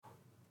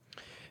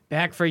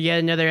Back for yet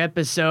another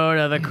episode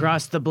of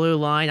Across the Blue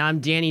Line.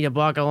 I'm Danny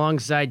DeBach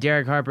alongside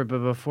Derek Harper, but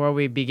before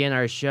we begin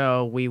our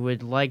show, we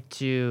would like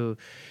to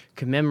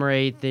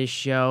commemorate this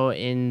show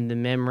in the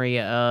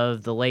memory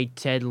of the late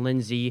Ted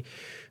Lindsay,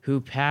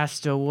 who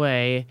passed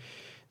away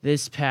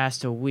this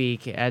past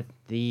week at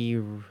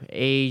the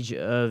age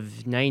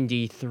of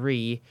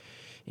 93.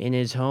 In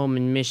his home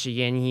in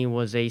Michigan, he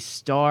was a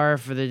star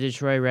for the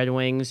Detroit Red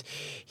Wings.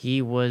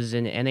 He was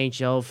an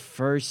NHL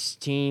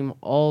first-team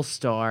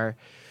All-Star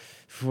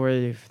for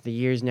the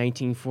years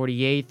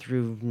 1948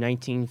 through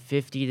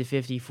 1950 to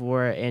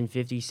 54 and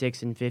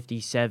 56 and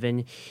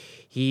 57.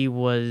 He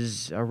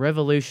was a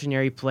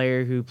revolutionary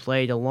player who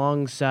played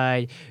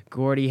alongside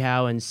Gordie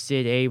Howe and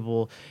Sid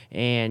Abel,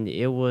 and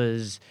it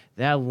was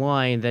that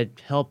line that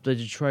helped the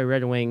Detroit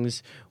Red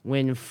Wings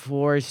win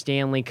 4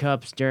 Stanley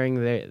Cups during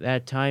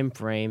that time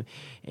frame.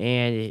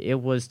 And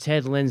it was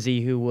Ted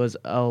Lindsay who was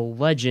a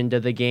legend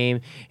of the game,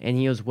 and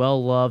he was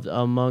well loved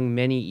among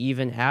many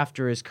even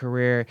after his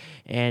career.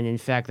 And in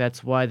fact,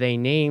 that's why they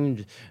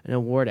named an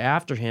award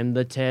after him,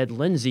 the Ted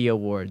Lindsay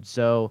Award.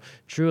 So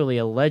truly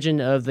a legend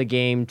of the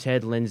game,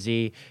 Ted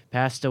Lindsay,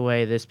 passed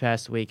away this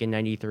past week in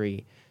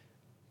 93.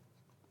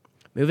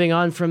 Moving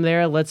on from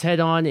there, let's head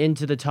on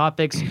into the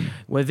topics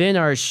within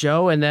our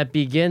show, and that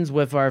begins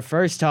with our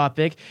first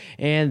topic,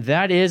 and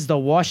that is the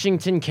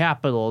Washington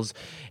Capitals.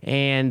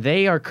 And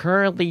they are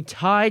currently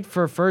tied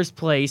for first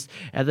place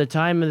at the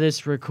time of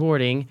this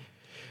recording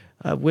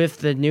with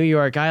the New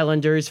York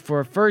Islanders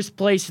for first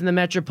place in the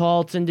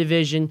Metropolitan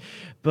Division.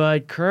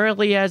 But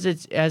currently, as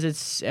it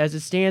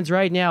stands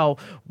right now,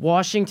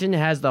 Washington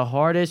has the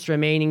hardest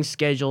remaining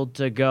schedule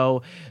to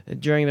go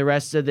during the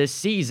rest of this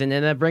season,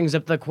 and that brings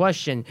up the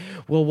question: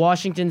 will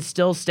Washington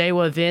still stay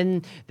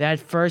within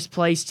that first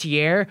place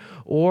tier,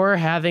 or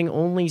having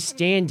only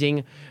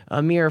standing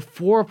a mere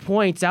 4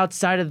 points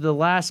outside of the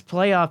last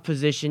playoff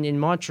position in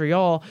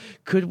Montreal,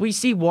 could we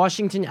see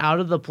Washington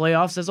out of the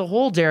playoffs as a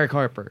whole, Derek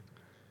Harper?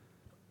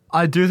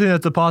 I do think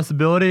that's a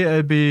possibility.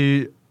 It'd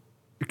be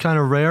kind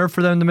of rare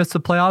for them to miss the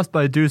playoffs,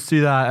 but I do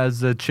see that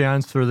as a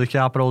chance for the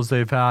Capitals.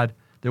 They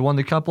won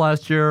the Cup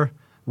last year,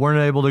 weren't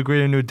able to agree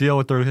to a new deal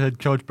with their head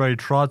coach, Barry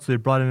Trotz, so they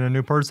brought in a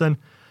new person.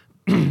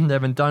 They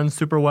haven't done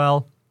super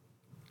well,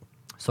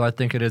 so I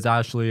think it is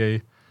actually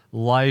a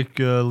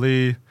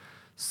likely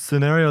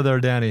scenario there,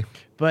 Danny.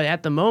 But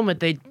at the moment,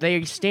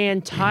 they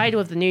stand tied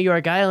with the New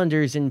York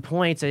Islanders in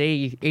points at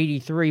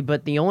 83.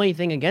 But the only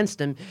thing against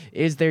them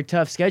is their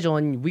tough schedule.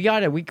 And we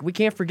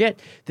can't forget,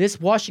 this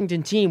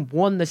Washington team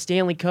won the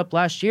Stanley Cup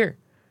last year.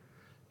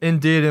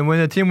 Indeed, and when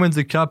a team wins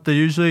the Cup, they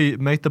usually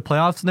make the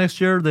playoffs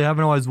next year. They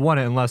haven't always won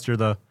it unless you're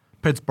the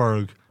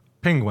Pittsburgh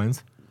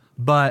Penguins.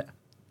 But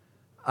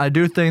I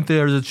do think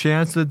there's a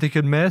chance that they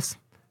could miss.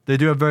 They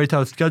do have a very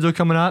tough schedule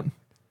coming up.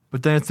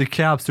 But then it's the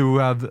Caps who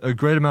have a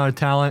great amount of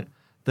talent.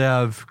 They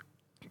have...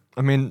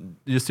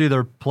 you see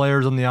their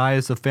players on the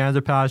ice, the fans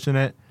are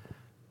passionate.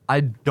 I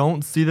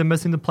don't see them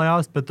missing the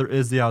playoffs, but there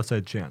is the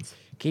outside chance.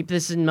 Keep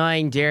this in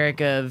mind,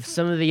 Derek, of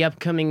some of the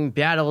upcoming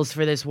battles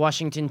for this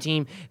Washington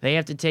team. They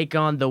have to take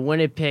on the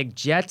Winnipeg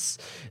Jets,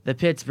 the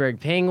Pittsburgh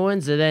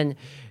Penguins, and then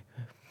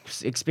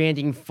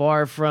expanding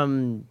far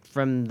from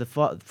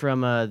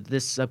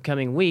this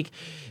upcoming week,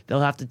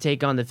 they'll have to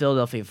take on the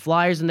Philadelphia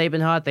Flyers, and they've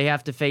been hot. They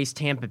have to face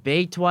Tampa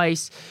Bay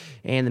twice,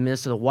 and the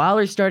Minnesota Wild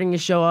are starting to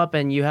show up,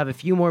 and you have a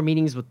few more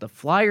meetings with the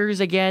Flyers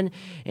again,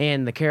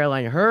 and the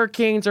Carolina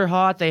Hurricanes are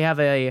hot. They have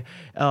a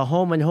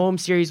home-and-home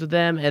series with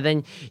them, and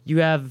then you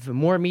have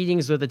more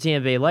meetings with the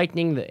Tampa Bay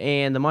Lightning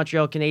and the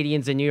Montreal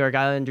Canadiens and New York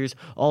Islanders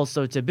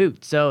also to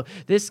boot. So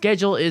this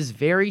schedule is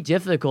very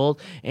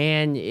difficult,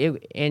 and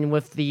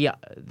with the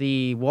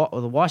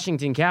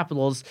Washington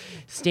Capitals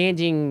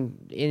standing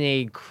in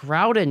a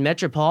crowded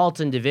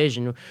Metropolitan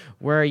Division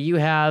where you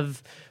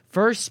have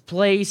first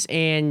place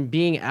and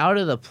being out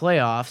of the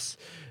playoffs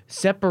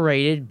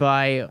separated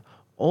by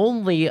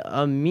only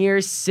a mere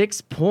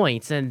 6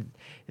 points. And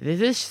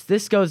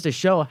this goes to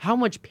show how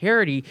much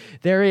parity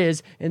there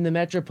is in the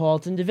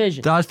Metropolitan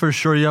Division. That's for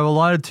sure. You have a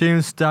lot of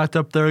teams stacked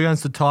up there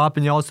against the top,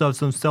 and you also have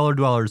some cellar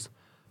dwellers.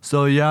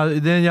 So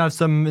then you have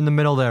some in the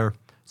middle there.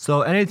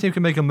 So any team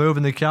can make a move,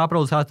 and the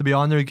Capitals have to be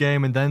on their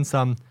game and then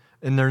some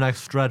in their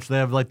next stretch. They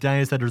have, like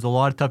Danny said, there's a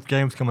lot of tough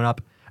games coming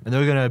up, and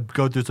they're going to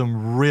go through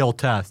some real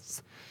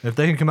tests. If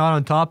they can come out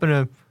on top in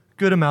a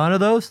good amount of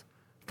those,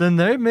 then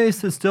there may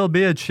still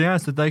be a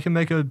chance that they can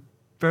make a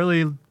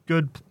fairly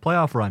good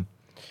playoff run.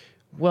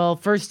 Well,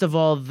 first of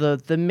all,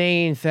 the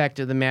main fact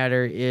of the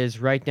matter is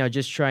right now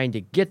just trying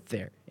to get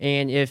there.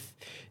 And if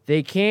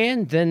they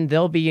can, then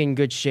they'll be in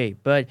good shape.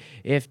 But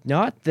if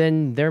not,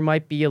 then there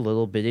might be a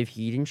little bit of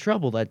heat and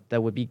trouble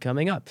that would be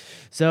coming up.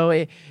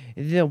 So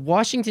the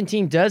Washington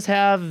team does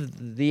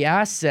have the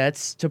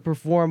assets to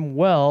perform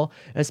well,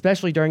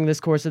 especially during this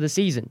course of the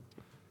season.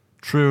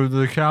 True.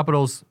 The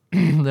Capitals,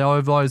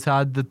 they've always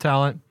had the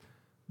talent.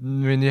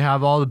 You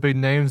have all the big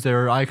names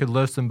there. I could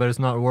list them, but it's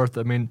not worth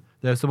it.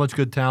 They have so much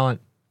good talent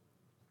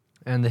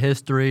and the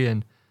history,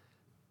 and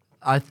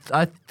I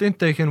think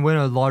they can win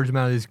a large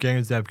amount of these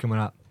games they have coming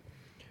up.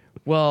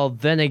 Well,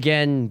 then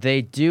again,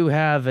 they do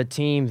have a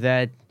team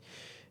that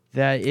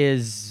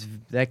is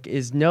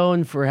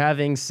known for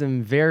having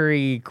some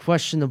very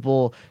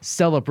questionable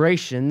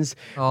celebrations.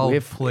 Oh,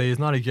 please,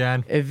 not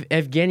again.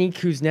 Evgeny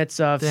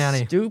Kuznetsov's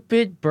Danny.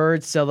 stupid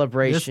bird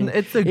celebration.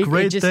 It's a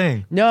great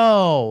thing.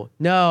 No.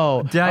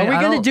 Danny, Are we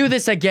going to do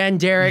this again,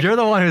 Derek? You're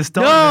the one who's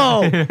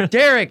starting it. No,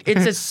 Derek,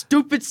 it's a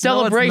stupid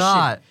celebration. No, it's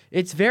not.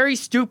 It's very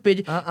stupid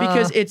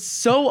because it's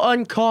so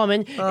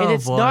uncommon and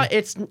it's boy. not.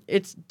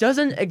 It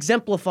doesn't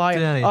exemplify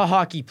Danny. a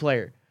hockey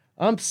player.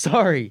 I'm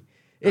sorry.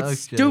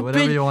 It's Okay, whatever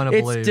stupid. you wanna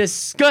It's believe.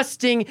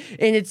 disgusting,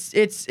 and it's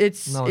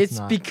No, it's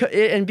not.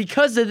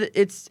 because of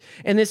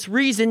this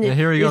reason And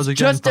here he goes it's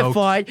again,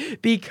 justified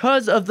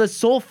because of the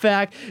sole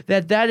fact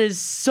that is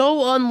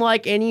so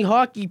unlike any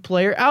hockey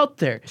player out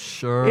there.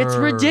 Sure. It's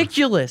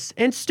ridiculous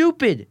and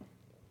stupid.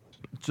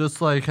 Just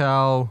like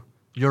how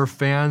your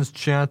fans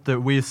chant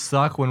that we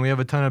suck when we have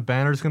a ton of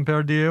banners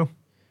compared to you.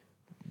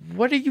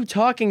 What are you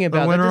talking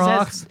about?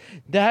 Winterhawks?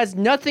 That has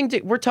nothing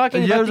to. We're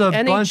talking about There's the a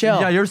NHL. bunch.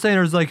 Yeah, you're saying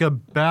there's like a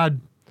bad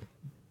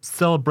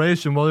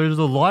celebration. Well, there's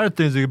a lot of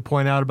things you can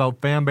point out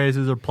about fan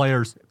bases or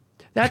players.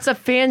 That's a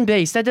fan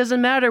base. That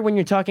doesn't matter when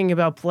you're talking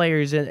about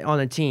players on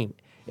a team.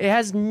 It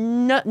has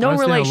no I've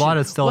relation seen a lot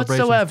of celebrations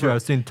whatsoever. too.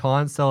 I've seen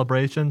taunt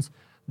celebrations.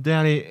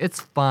 Danny, it's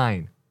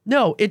fine.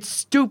 No, it's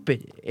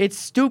stupid. It's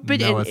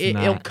stupid, No, and it's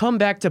it'll not. come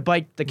back to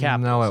bite the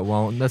Capitals. No, it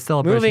won't. The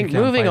celebration can't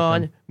Moving fight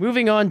on. them.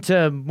 Moving on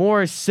to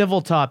more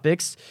civil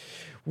topics.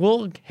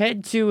 We'll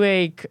head to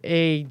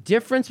a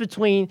difference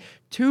between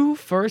two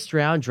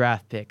first-round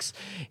draft picks,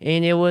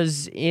 and it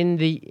was in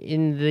the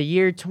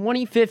year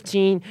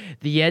 2015.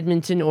 The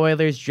Edmonton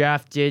Oilers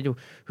drafted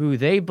who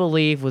they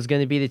believe was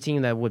going to be the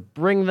team that would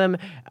bring them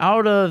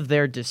out of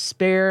their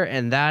despair,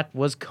 and that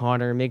was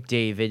Connor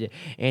McDavid.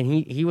 And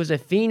he was a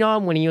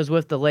phenom when he was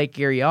with the Lake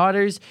Erie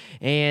Otters,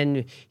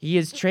 and he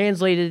has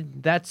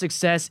translated that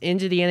success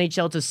into the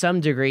NHL to some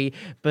degree.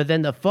 But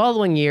then the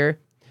following year,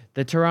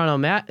 the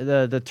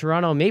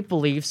Toronto Maple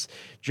Leafs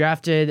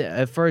drafted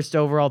a first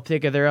overall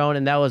pick of their own,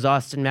 and that was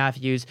Austin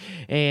Matthews.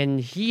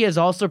 And he has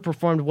also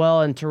performed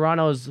well, and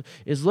Toronto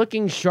is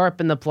looking sharp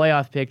in the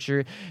playoff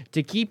picture.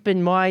 To keep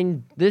in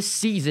mind this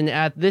season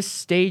at this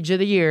stage of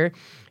the year,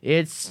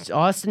 it's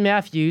Austin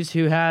Matthews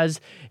who has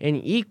an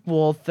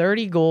equal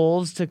 30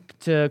 goals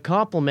to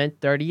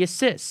complement 30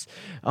 assists.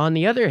 On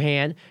the other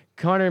hand,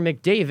 Connor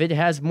McDavid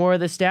has more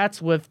of the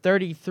stats with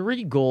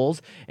 33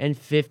 goals and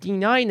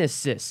 59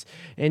 assists.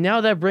 And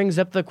now that brings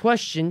up the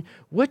question,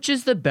 which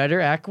is the better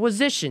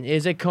acquisition?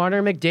 Is it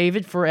Connor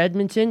McDavid for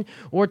Edmonton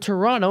or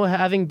Toronto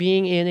having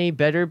being in a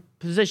better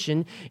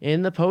position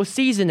in the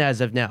postseason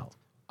as of now?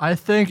 I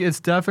think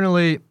it's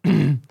definitely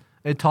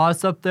a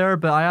toss-up there,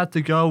 but I have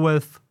to go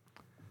with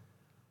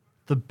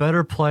the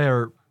better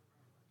player.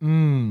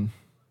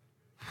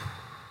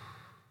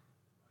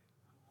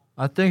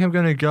 I think I'm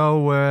going to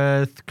go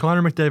with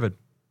Connor McDavid.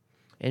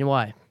 And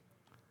why?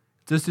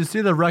 Just to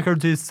see the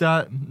records he's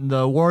set, the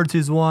awards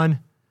he's won.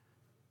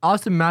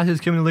 Austin Matthews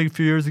came in the league a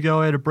few years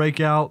ago. He had a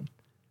breakout.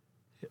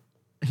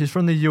 He's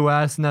from the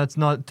U.S., and that's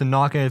not to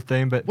knock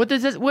anything, but What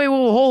does this? Wait,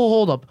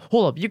 hold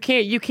up. You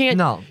can't.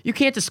 No. You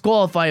can't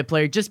disqualify a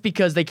player just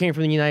because they came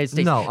from the United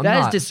States. no, I'm That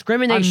is not.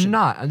 discrimination. I'm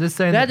not. I'm just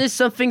saying That is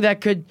something that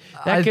could.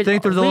 I could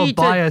think there's a little lead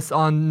to- bias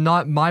on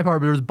not my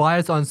part, but there's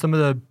bias on some of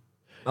the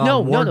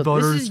No. ward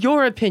voters. This is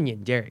your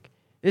opinion, Derek.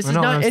 This is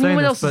know, not I'm saying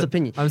anyone this, else's but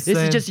opinion. I'm This is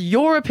saying- just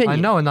your opinion.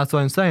 I know, and that's what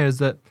I'm saying is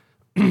that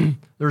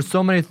there's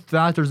so many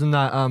factors in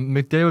that.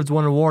 McDavid's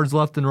won awards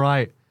left and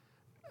right.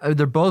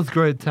 They're both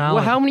great talent.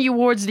 Well, how many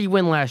awards did he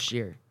win last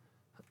year?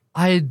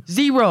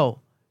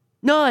 0.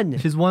 None.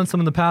 He's won some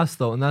in the past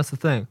though, and that's the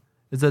thing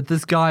is that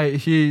this guy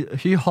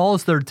he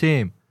hauls their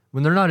team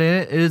when they're not in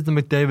it. It is the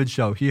McDavid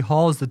show. He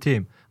hauls the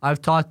team.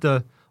 I've talked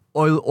to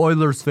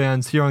Oilers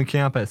fans here on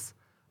campus.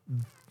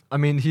 I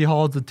mean, he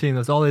hauls the team.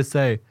 That's all they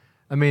say.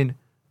 I mean,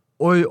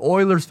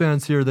 Oilers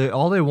fans here,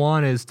 all they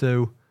want is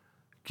to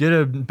get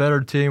a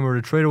better team or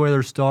to trade away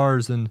their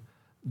stars. And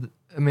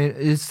I mean,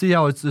 you see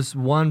how it's just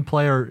one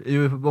player.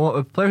 If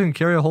a player can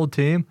carry a whole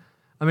team.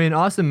 I mean,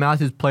 Austin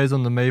Matthews plays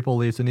on the Maple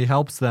Leafs and he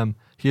helps them.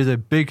 He is a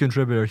big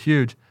contributor,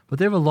 huge. But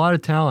they have a lot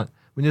of talent.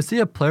 When you see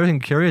a player can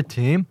carry a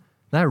team,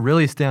 that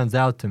really stands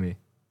out to me.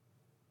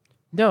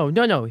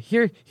 No.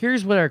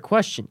 Here's what our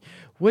question: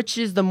 which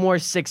is the more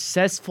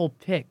successful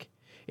pick?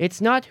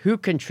 It's not who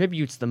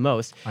contributes the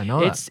most. I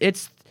know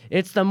that.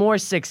 It's the more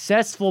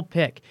successful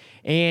pick.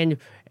 And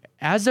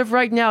as of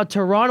right now,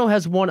 Toronto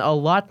has won a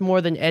lot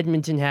more than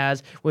Edmonton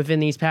has within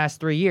these past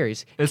 3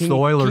 years. It's the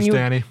Oilers,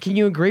 Danny. Can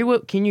you agree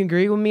with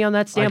me on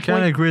that I standpoint?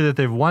 can't agree that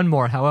they've won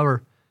more.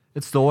 However,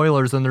 it's the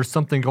Oilers and there's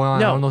something going on.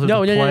 I don't know if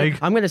there's a plague.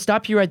 I'm going to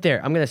stop you right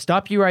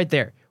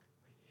there.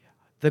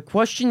 The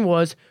question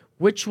was,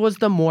 which was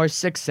the more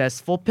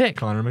successful pick?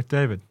 Connor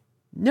McDavid.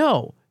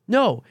 No.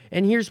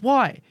 And here's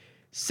why.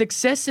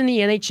 Success in the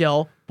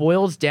NHL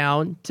boils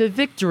down to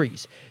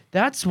victories.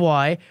 That's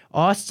why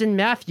Austin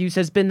Matthews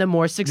has been the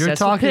more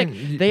successful pick.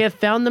 They have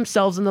found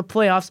themselves in the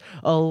playoffs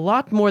a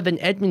lot more than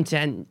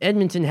Edmonton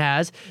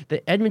has.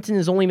 Edmonton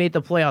has only made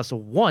the playoffs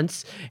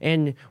once,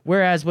 and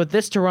whereas with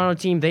this Toronto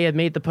team, they have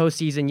made the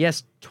postseason,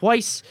 yes,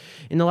 twice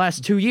in the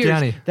last 2 years.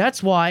 Danny,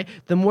 that's why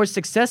the more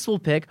successful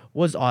pick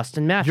was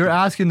Austin Matthews. You're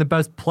asking the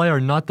best player,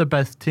 not the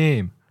best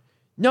team.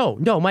 No,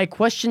 my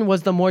question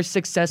was the more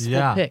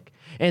successful pick.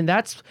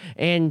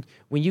 And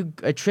when you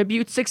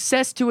attribute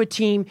success to a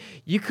team,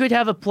 you could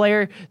have a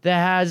player that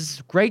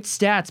has great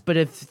stats, but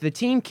if the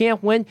team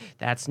can't win,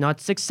 that's not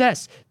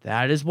success.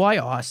 That is why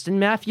Austin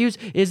Matthews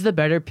is the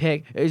better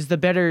pick,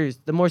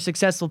 the more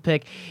successful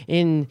pick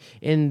in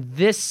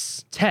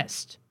this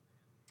test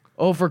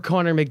over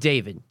Connor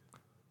McDavid.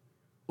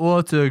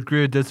 Well, to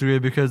agree or disagree,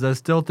 because I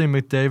still think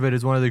McDavid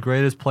is one of the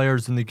greatest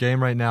players in the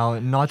game right now,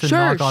 and not to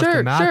knock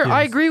Austin Matthews. Sure,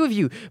 I agree with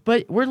you,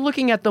 but we're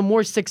looking at the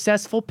more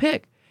successful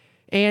pick.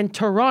 And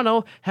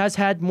Toronto has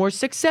had more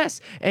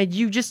success, and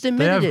you just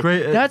admitted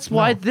it. That's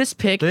why this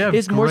pick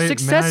is more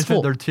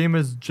successful. Their team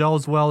is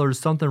gels well. There's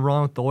something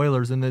wrong with the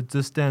Oilers, and it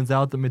just stands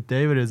out that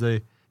McDavid is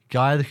a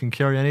guy that can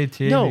carry any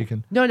team.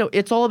 No,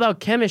 it's all about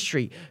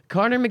chemistry.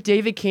 Connor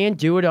McDavid can't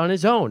do it on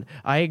his own.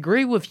 I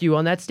agree with you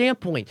on that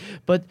standpoint,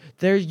 but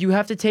you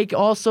have to take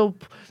also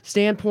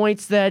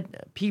standpoints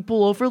that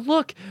people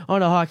overlook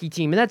on a hockey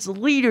team, and that's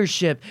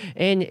leadership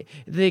and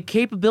the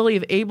capability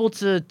of able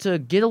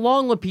to get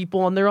along with people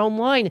on their own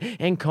line.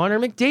 And Connor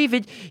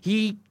McDavid,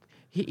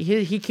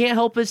 he can't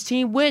help his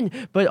team win,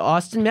 but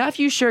Austin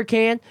Matthews sure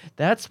can.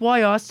 That's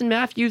why Austin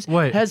Matthews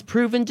has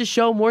proven to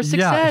show more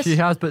success. Yeah, he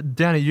has, but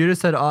Danny, you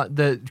just said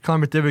that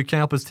Connor McDavid can't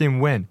help his team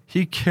win.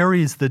 He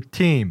carries the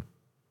team.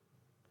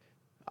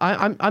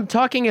 I'm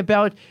talking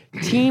about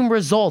team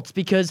results,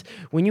 because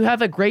when you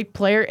have a great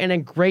player and a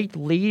great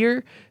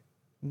leader,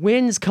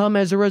 wins come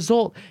as a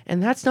result,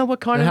 and that's not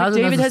what Connor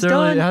McDavid has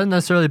done. It hasn't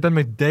necessarily been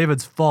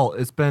McDavid's fault.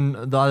 It's been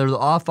either the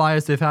off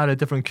ice, they've had a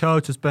different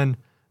coach. It's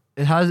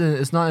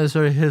not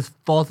necessarily his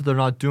fault that they're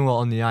not doing well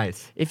on the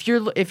ice. If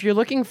you're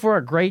looking for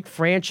a great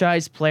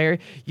franchise player,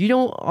 you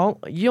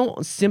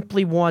don't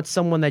simply want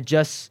someone that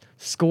just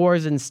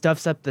scores and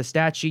stuffs up the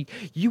stat sheet.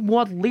 You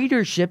want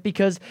leadership,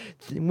 because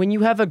when you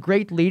have a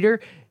great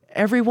leader,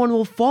 everyone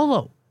will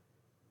follow.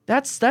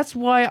 That's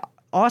why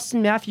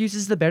Austin Matthews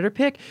is the better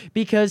pick,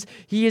 because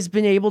he has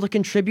been able to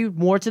contribute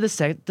more to the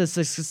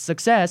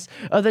success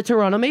of the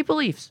Toronto Maple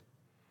Leafs.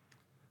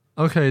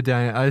 Okay,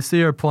 Danny, I see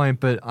your point,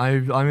 but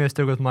I'm going to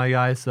stick with my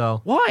guy,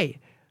 so... Why?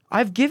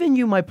 I've given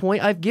you my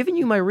point. I've given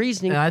you my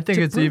reasoning. And I think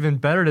it's even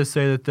better to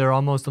say that they're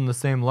almost on the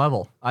same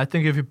level. I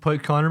think if you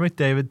put Connor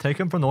McDavid, take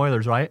him from the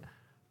Oilers, right?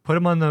 Put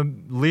him on the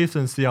Leafs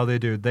and see how they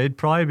do. They'd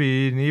probably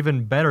be an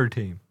even better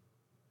team.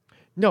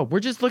 No, we're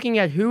just looking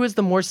at who is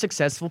the more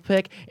successful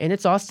pick, and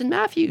it's Austin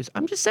Matthews.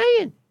 I'm just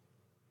saying.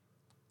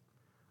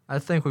 I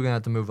think we're going to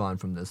have to move on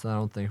from this. I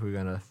don't think we're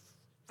going to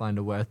find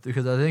a way.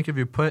 Because I think if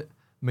you put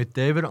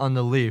McDavid on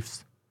the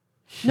Leafs,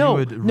 he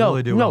would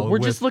really do well. No, we're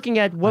just looking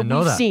at what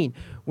we've seen.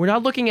 We're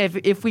not looking at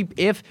if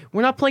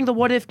we're not playing the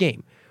what if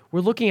game.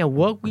 We're looking at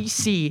what we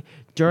see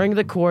during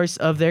the course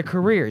of their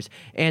careers.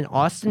 And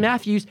Austin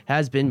Matthews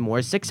has been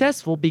more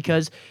successful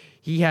because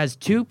he has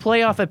 2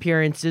 playoff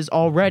appearances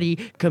already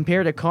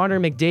compared to Connor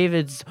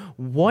McDavid's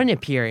 1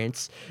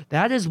 appearance.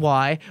 That is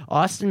why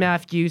Austin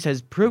Matthews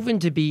has proven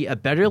to be a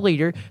better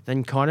leader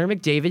than Connor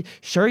McDavid.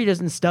 Sure, he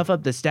doesn't stuff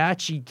up the stat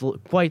sheet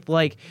quite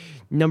like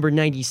number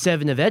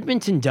 97 of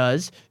Edmonton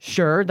does.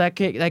 Sure, that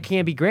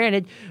can be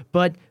granted,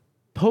 but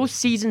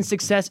postseason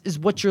success is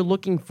what you're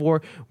looking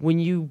for when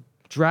you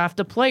draft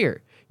a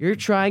player. You're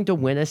trying to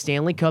win a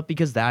Stanley Cup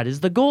because that is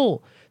the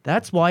goal.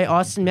 That's why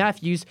Austin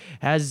Matthews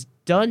has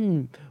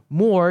done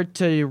more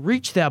to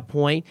reach that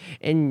point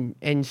and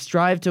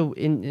strive to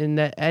in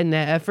that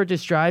effort to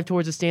strive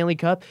towards a Stanley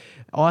Cup.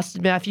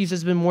 Austin Matthews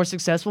has been more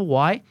successful.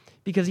 Why?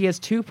 Because he has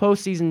 2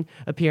 postseason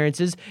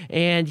appearances,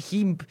 and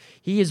he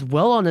is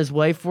well on his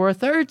way for a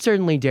 3rd,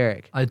 certainly,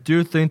 Derek. I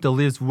do think the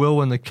Leafs will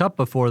win the Cup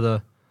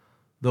before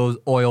those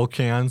oil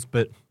cans,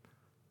 but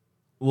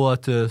we'll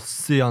have to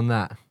see on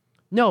that.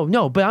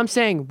 No, but I'm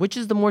saying, which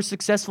is the more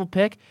successful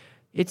pick?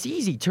 It's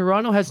easy.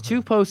 Toronto has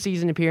 2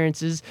 postseason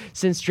appearances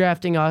since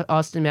drafting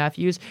Austin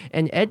Matthews,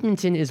 and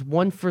Edmonton is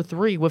 1 for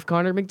 3 with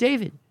Connor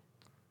McDavid.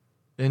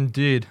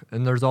 Indeed,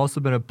 and there's also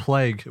been a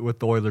plague with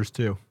the Oilers,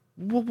 too.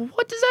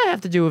 What does that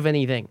have to do with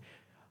anything?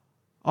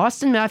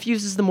 Austin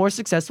Matthews is the more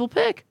successful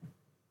pick.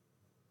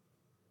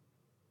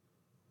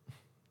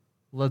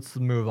 Let's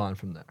move on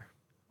from there.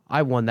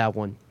 I won that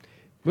one.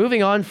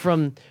 Moving on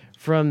from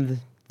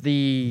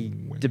the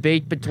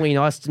debate between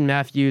Austin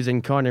Matthews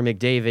and Connor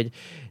McDavid,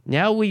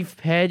 now we've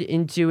head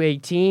into a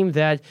team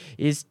that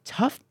is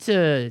tough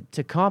to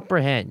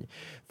comprehend.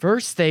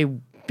 First, they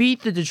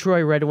beat the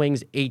Detroit Red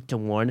Wings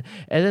 8-1,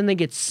 and then they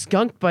get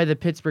skunked by the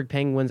Pittsburgh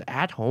Penguins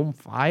at home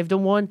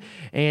 5-1,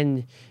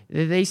 and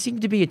they seem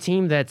to be a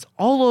team that's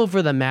all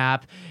over the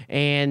map,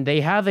 and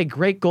they have a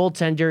great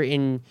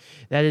goaltender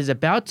that is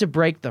about to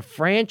break the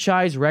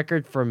franchise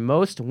record for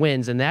most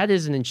wins, and that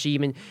is an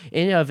achievement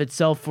in and of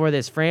itself for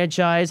this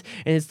franchise,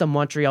 and it's the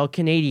Montreal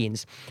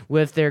Canadiens.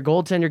 With their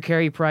goaltender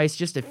Carey Price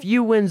just a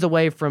few wins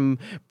away from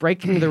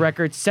breaking the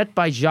record set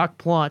by Jacques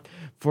Plante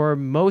for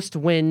most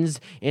wins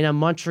in a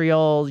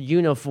Montreal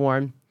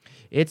uniform.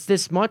 It's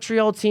this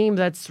Montreal team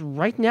that's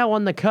right now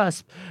on the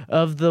cusp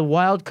of the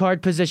wild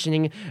card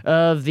positioning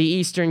of the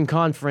Eastern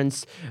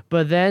Conference.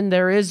 But then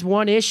there is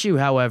one issue,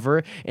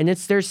 however, and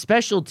it's their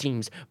special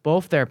teams.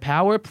 Both their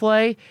power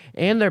play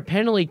and their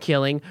penalty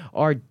killing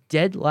are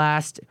dead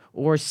last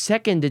or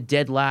second to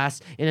dead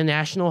last in the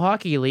National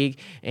Hockey League.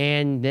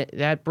 And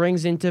that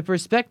brings into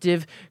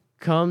perspective,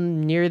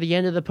 come near the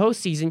end of the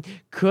postseason,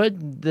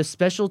 could the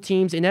special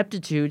teams'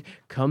 ineptitude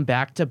come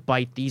back to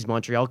bite these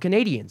Montreal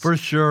Canadiens? For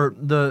sure.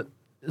 The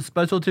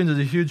special teams is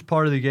a huge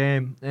part of the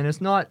game, and it's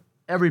not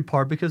every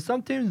part because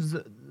some teams,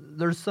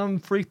 there's some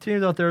freak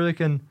teams out there that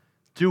can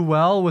do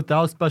well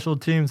without special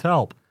teams'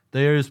 help.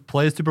 They just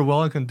play super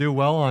well and can do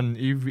well on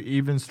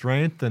even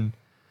strength and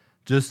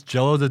just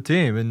gel as a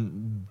team,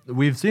 and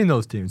we've seen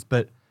those teams.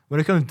 But when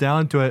it comes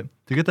down to it,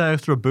 to get that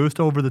extra boost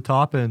over the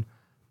top and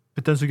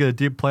potentially get a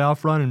deep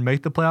playoff run and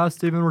make the playoffs,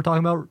 Steven, we're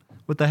talking about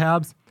with the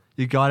Habs,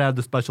 you got to have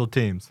the special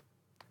teams.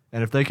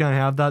 And if they can't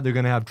have that, they're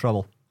going to have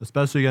trouble,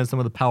 especially against some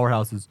of the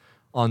powerhouses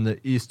on the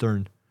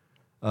Eastern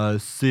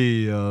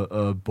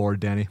board,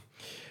 Danny.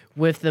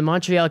 With the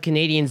Montreal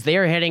Canadiens, they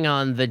are heading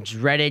on the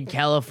dreaded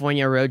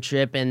California road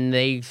trip, and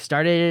they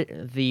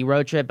started the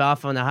road trip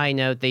off on a high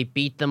note. They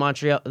beat the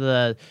Los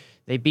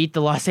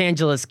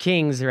Angeles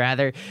Kings,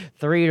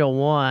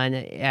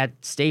 3-1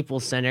 at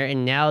Staples Center,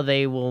 and now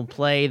they will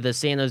play the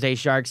San Jose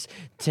Sharks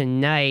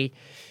tonight,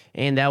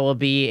 and that will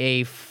be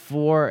at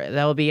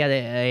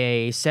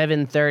a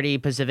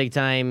 7:30 Pacific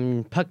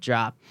time puck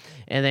drop.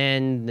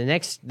 And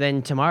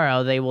then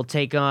tomorrow they will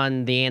take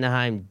on the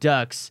Anaheim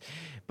Ducks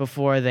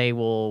before they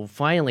will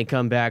finally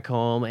come back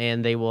home,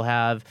 and they'll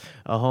have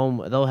a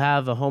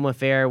home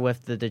affair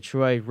with the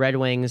Detroit Red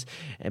Wings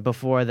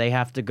before they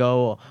have to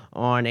go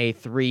on a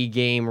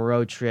 3-game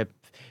road trip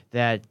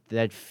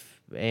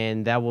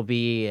and that will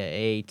be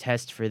a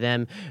test for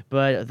them.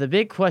 But the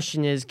big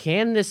question is,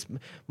 can this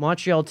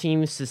Montreal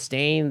team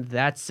sustain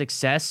that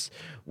success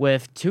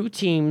with two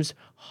teams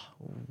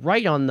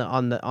right on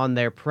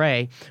their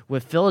prey,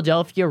 with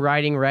Philadelphia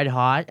riding red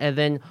hot, and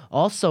then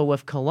also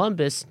with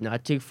Columbus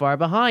not too far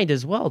behind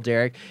as well,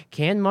 Derek?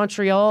 Can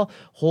Montreal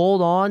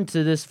hold on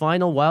to this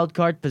final wild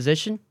card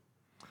position?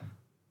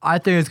 I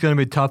think it's going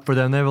to be tough for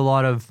them. They have a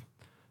lot of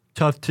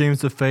tough teams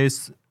to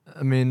face.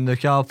 I mean, the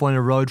California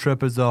road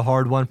trip is a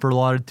hard one for a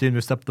lot of teams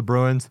except the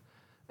Bruins.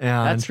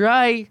 And that's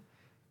right.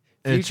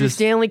 Future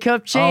Stanley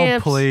Cup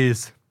champs. Oh,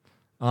 please.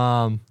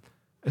 So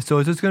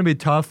it's just going to be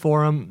tough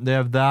for them. They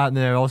have that, and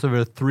they also have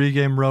a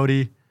 3-game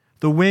roadie.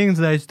 The Wings,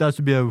 that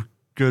should be a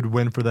good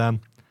win for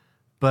them.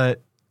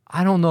 But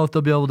I don't know if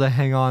they'll be able to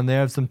hang on. They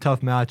have some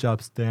tough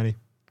matchups, Danny.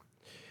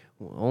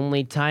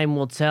 Only time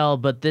will tell,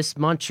 but this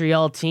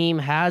Montreal team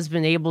has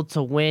been able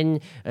to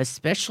win,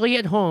 especially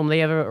at home. They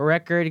have a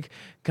record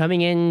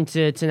coming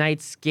into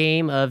tonight's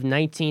game of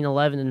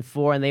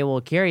 19-11-4, and they will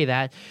carry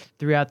that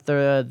throughout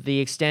the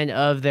extent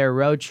of their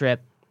road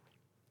trip.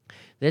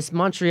 This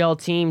Montreal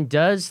team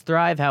does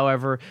thrive,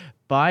 however,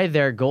 by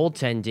their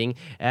goaltending,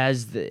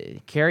 as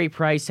Carey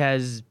Price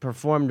has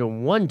performed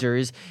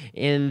wonders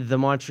in the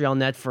Montreal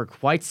net for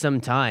quite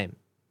some time.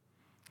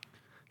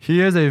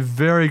 He is a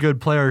very good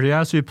player. He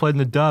actually played in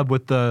the dub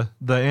with the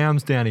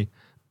Ams, Danny.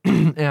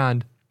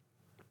 And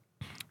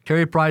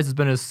Carey Price has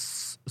been a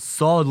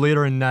solid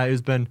leader in net.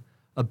 He's been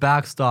a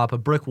backstop, a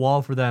brick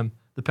wall for them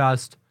the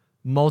past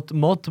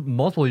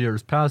multiple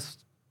years.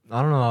 Past,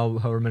 I don't know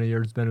however many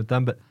years it's been with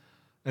them, but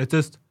it's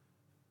just,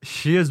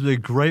 he is a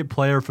great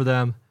player for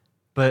them.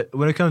 But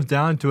when it comes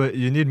down to it,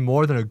 you need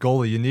more than a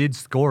goalie. You need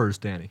scorers,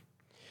 Danny.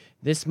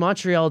 This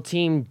Montreal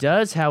team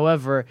does,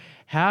 however,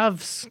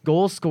 have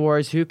goal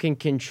scorers who can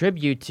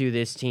contribute to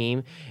this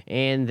team,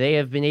 and they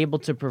have been able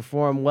to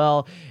perform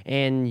well.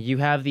 And you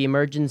have the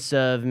emergence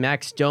of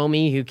Max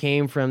Domi, who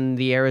came from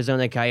the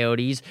Arizona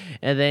Coyotes,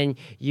 and then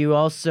you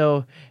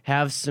also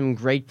have some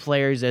great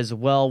players as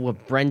well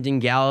with Brendan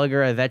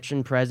Gallagher, a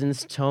veteran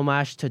presence.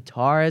 Tomas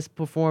Tatar has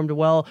performed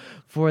well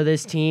for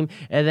this team,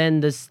 and then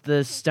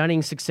the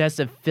stunning success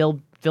of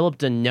Philip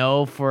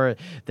Deneau for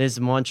this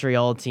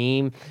Montreal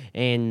team,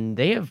 and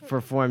they have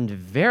performed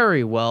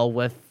very well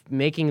with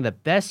making the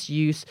best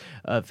use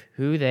of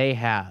who they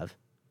have.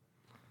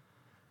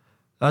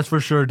 That's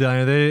for sure,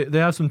 Danny. They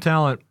have some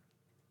talent,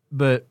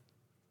 but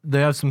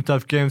they have some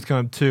tough games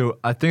coming up too.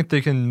 I think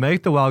they can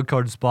make the wild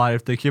card spot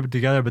if they keep it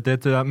together, but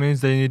that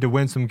means they need to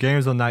win some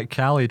games on that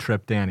Cali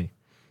trip, Danny.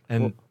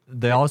 And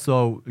they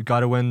also got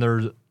to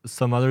win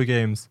some other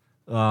games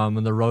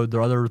on the road,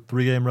 their other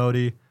 3-game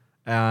roadie.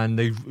 And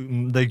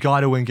they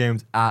got to win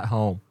games at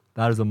home.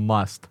 That is a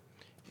must.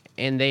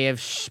 and they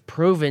have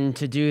proven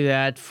to do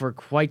that for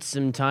quite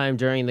some time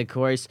during the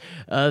course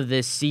of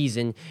this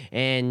season.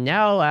 And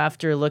now,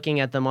 after looking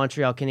at the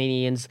Montreal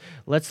Canadiens,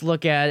 let's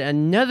look at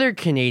another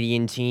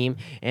Canadian team,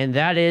 and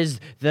that is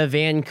the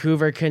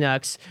Vancouver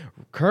Canucks.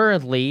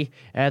 Currently,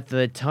 at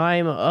the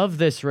time of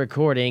this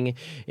recording,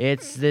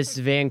 it's this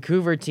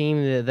Vancouver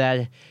team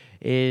that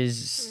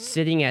is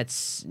sitting at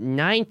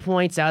 9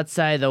 points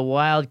outside the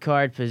wild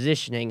card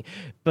positioning.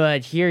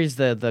 But here's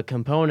the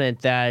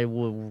component that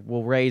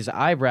will raise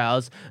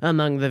eyebrows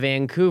among the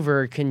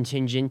Vancouver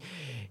contingent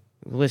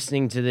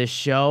listening to this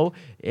show.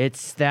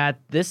 It's that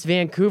this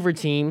Vancouver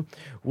team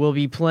will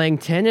be playing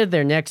 10 of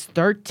their next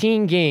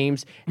 13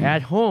 games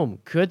at home.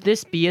 Could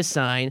this be a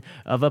sign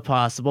of a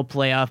possible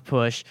playoff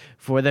push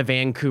for the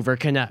Vancouver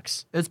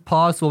Canucks? It's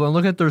possible. And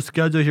look at their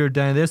schedule here,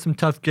 Danny. They have some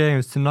tough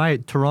games.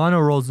 Tonight, Toronto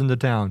rolls into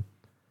town.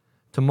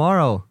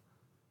 Tomorrow,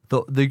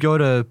 they go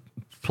to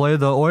play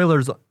the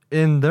Oilers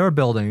in their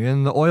building,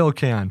 in the oil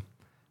can.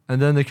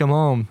 And then they come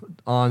home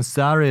on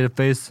Saturday to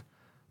face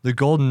the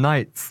Golden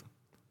Knights.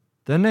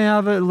 Then they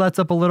have it lets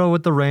up a little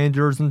with the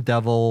Rangers and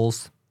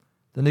Devils.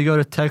 Then they go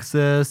to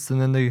Texas,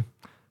 and then they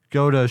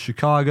go to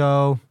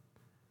Chicago.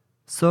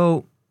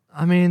 So,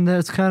 I mean,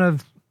 it's kind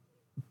of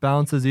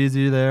bounces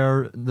easy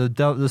there.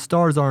 The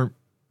Stars aren't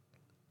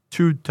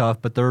too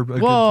tough, but they're a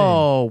good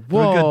team.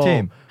 They're a good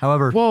team.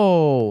 However,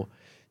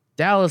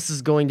 Dallas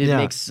is going to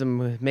make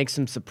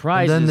some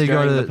surprises. And then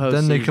during the postseason.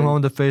 Then they come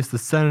home to face the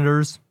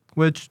Senators,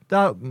 which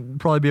that would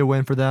probably be a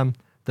win for them.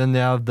 Then they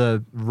have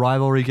the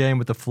rivalry game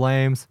with the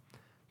Flames.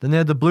 Then they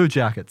have the Blue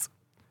Jackets.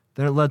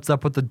 Then it lets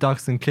up with the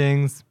Ducks and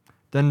Kings.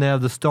 Then they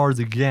have the Stars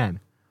again.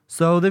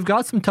 So they've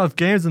got some tough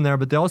games in there,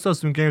 but they also have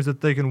some games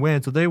that they can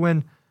win. So they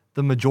win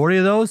the majority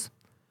of those.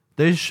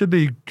 They should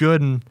be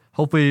good, and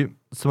hopefully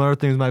some other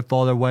things might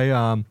fall their way.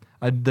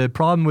 The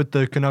problem with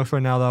the Canucks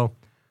right now, though,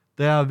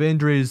 they have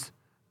injuries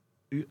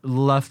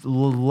left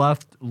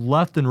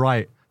and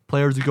right.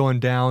 Players are going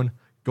down,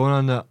 going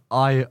on the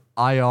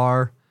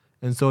IR,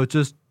 and so it's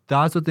just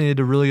that's what they need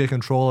to really get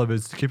control of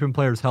is keeping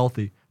players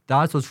healthy.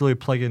 That's what's really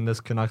plaguing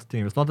this Canucks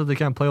team. It's not that they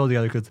can't play all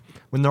together, because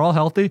when they're all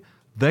healthy,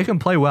 they can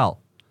play well.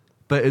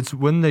 But it's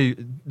when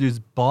these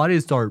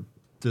bodies start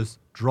just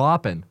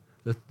dropping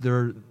that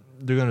they're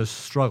going to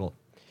struggle.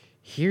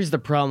 Here's the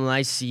problem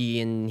I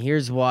see, and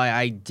here's why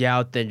I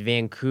doubt that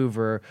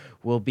Vancouver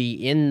will be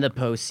in the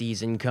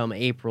postseason come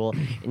April,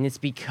 and it's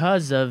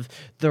because of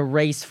the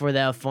race for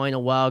that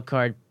final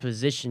wildcard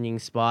positioning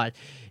spot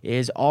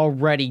is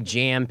already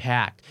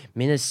jam-packed.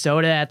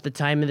 Minnesota, at the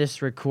time of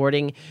this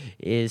recording,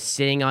 is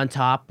sitting on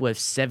top with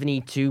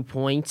 72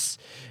 points,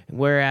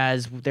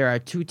 whereas there are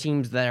two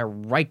teams that are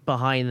right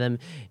behind them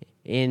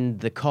in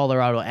the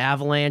Colorado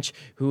Avalanche,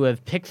 who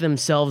have picked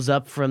themselves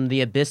up from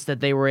the abyss that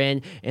they were in,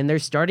 and they're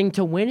starting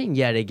to win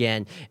yet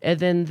again. And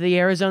then the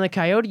Arizona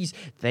Coyotes,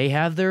 they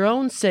have their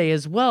own say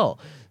as well.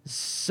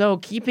 So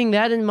keeping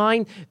that in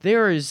mind,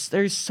 there's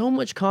so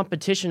much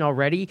competition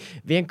already.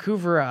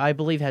 Vancouver, I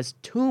believe, has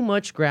too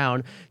much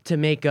ground to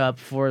make up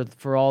for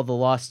all the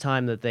lost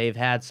time that they've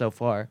had so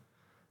far.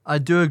 I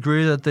do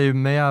agree that they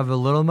may have a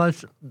little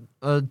much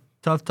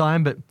tough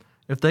time, but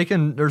if they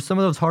can, there's some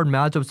of those hard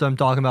matchups that I'm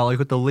talking about, like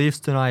with the Leafs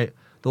tonight,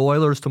 the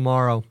Oilers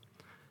tomorrow.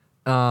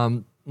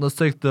 Let's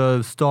take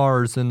the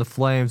Stars and the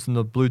Flames and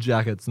the Blue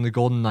Jackets and the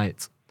Golden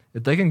Knights.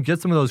 If they can get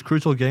some of those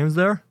crucial games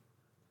there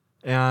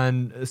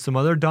and some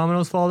other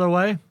dominoes fall their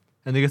way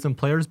and they get some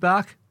players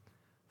back,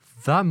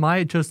 that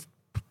might just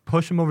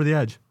push them over the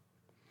edge.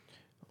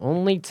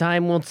 Only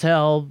time will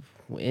tell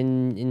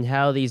in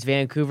how these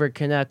Vancouver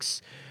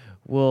Canucks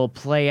will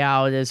play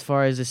out as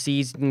far as the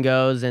season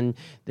goes, and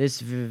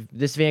this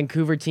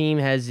Vancouver team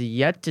has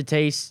yet to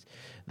taste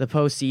the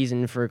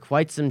postseason for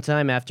quite some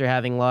time after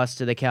having lost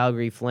to the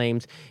Calgary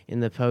Flames in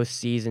the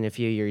postseason a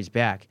few years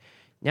back.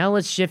 Now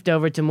let's shift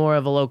over to more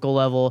of a local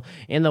level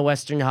in the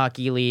Western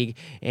Hockey League,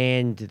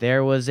 and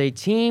there was a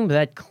team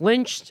that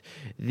clinched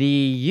the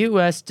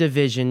U.S.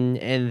 division,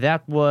 and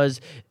that was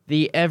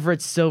the Everett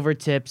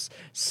Silvertips,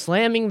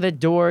 slamming the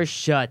door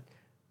shut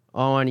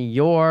on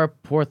your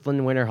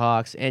Portland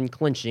Winterhawks and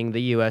clinching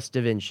the U.S.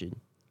 division.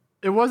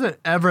 It wasn't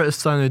Everett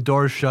slamming the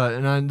door shut,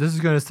 and this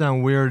is going to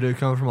sound weird to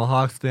come from a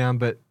Hawks fan,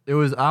 but it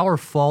was our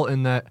fault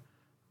in that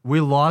we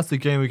lost the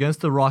game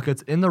against the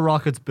Rockets in the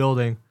Rockets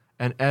building,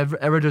 and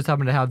Everett just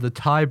happened to have the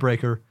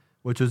tiebreaker,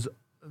 which is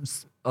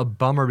a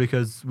bummer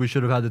because we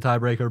should have had the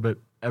tiebreaker, but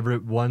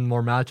Everett won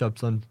more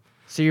matchups.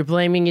 So you're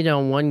blaming it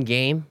on one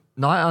game?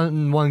 Not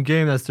on one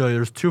game necessarily.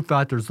 There's two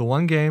factors. The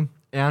one game,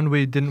 and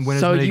we didn't win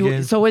as many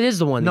games. So it is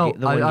the one. No,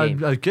 the one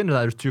game. I get into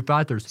that. There's two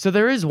factors. So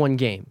there is one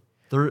game.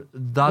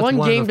 That's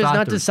one game of the does factors.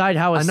 not decide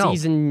how a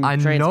season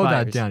transpires. I know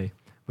that, Danny.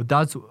 But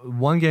that's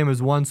one game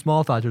is one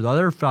small factor. The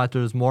other factor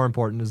is more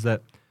important is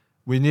that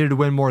we needed to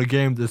win more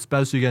games,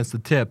 especially against the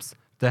Tips,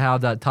 to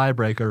have that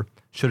tiebreaker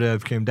should it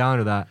have came down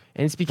to that.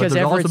 And it's because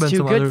Everett's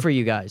too good for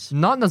you guys.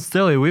 Not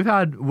necessarily.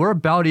 We're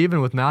about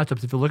even with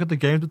matchups. If you look at the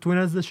games between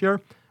us this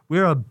year,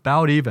 we're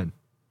about even.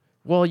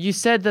 Well, you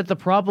said that the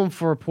problem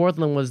for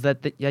Portland was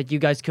that you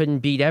guys couldn't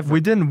beat Everett. We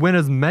didn't win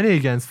as many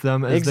against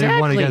them as they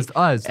won Exactly. against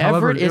us.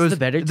 Everett However, is the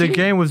better the team.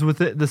 game was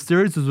the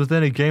series was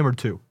within a game or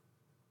two.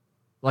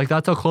 Like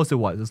that's how close it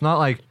was. It's not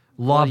like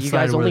Well, lopsided. you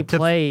guys where only the tips-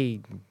 play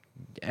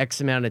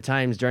X amount of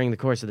times during the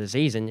course of the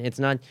season. It's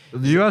not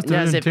The U.S. not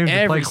as division if teams play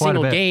every quite a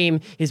single bit. game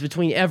is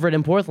between Everett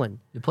and Portland.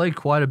 You played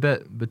quite a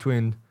bit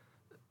between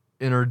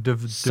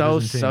division So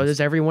teams.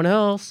 does everyone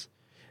else.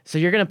 So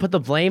you're gonna put the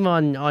blame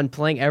on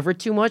playing Everett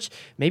too much?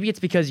 Maybe it's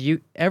because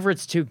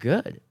Everett's too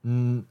good.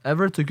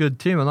 Everett's a good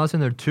team. I'm not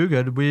saying they're too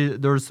good.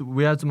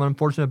 We had some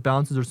unfortunate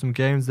bounces. There's some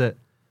games that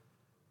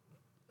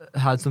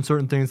had some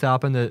certain things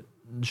happen that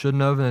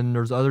shouldn't have, and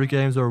there's other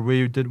games where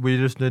we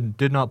just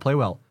did not play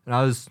well. And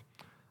I was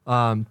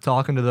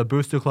talking to the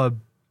Booster Club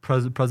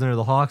president of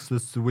the Hawks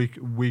this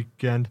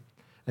weekend,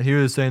 and he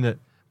was saying that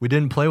we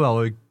didn't play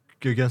well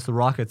against the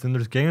Rockets. And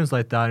there's games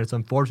like that. And it's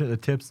unfortunate the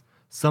Tips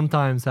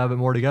sometimes have it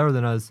more together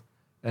than us,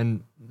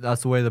 and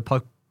that's the way the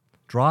puck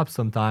drops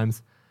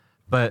sometimes.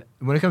 But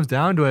when it comes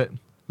down to it,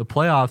 the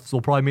playoffs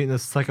will probably meet in the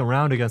second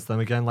round against them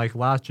again, like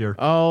last year.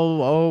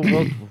 Well,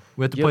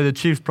 We have to play the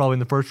Chiefs probably in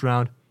the first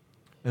round,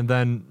 and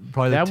then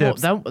probably the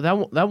Tips.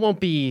 that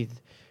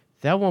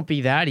won't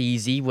be that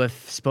easy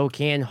with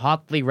Spokane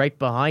hotly right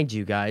behind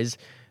you guys,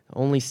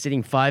 only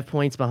sitting 5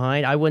 points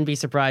behind. I wouldn't be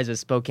surprised if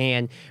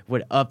Spokane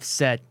would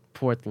upset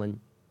Portland.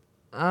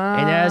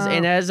 And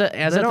as a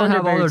they don't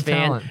have all their Thunderbirds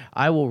fan, talent.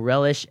 I will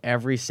relish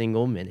every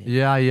single minute.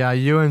 Yeah,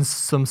 you and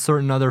some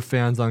certain other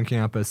fans on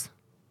campus.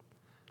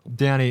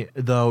 Danny,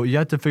 though, you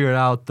have to figure it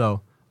out,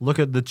 though. Look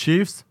at the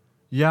Chiefs.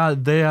 Yeah,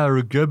 they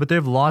are good, but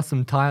they've lost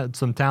some talent.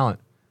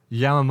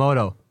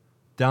 Yamamoto,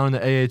 down in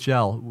the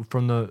AHL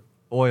from the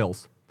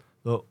Oilers,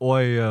 the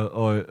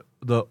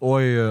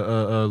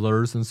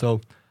Oilers, and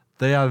so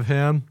they have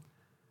him,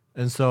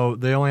 and so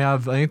they only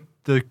have. I think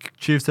the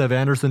Chiefs have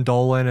Anderson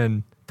Dolan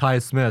and Ty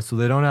Smith, so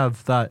they don't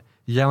have that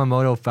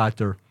Yamamoto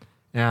factor.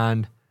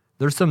 And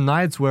there's some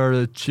nights where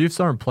the Chiefs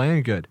aren't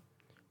playing good.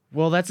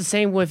 Well, that's the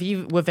same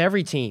with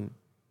every team.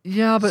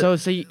 Yeah, but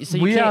So you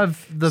we can't-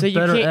 have the so you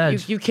better can't-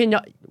 edge. You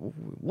cannot.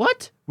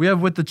 What? We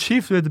have with the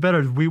Chiefs, we have the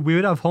better. We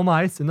would have home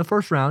ice in the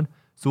first round,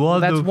 so we'll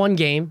have That's the one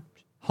game.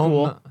 home.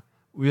 Cool.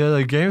 We had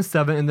a game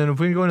 7, and then if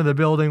we can go into the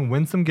building,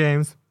 win some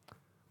games,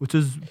 which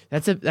is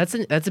That's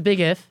a big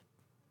if.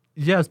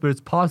 yes, but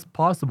it's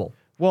possible.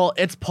 Well,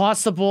 it's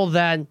possible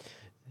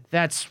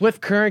that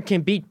Swift Current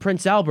can beat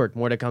Prince Albert.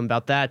 More to come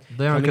about that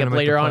They aren't coming gonna up make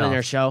later the on in playoffs.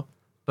 our show.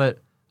 But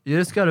you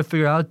just got to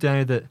figure out,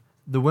 Danny, that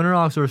the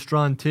Winterhawks are a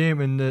strong team,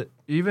 and that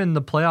even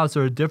the playoffs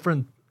are a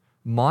different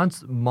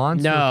monster for all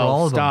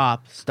No, of them.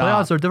 stop.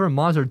 Playoffs are different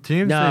monster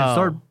teams. They No.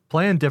 start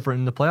playing different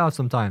in the playoffs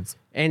sometimes.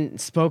 And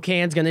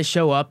Spokane's going to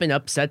show up and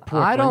upset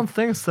Portland. I don't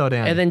think so,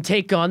 Danny. And then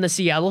take on the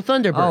Seattle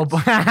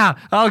Thunderbirds.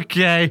 Oh,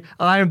 okay.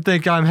 I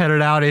think I'm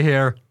headed out of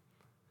here.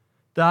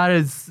 That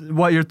is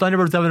what your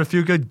Thunderbirds having a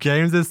few good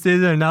games this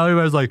season, and now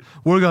everybody's like,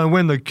 "We're gonna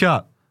win the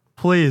cup."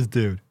 Please,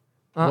 dude.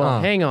 Well,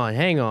 hang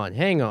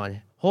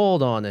on.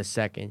 Hold on a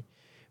second.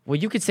 Well,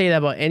 you could say that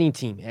about any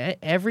team.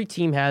 Every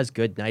team has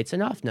good nights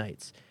and off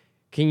nights.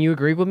 Can you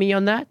agree with me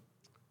on that?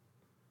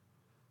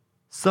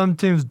 Some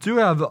teams do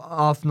have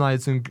off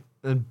nights and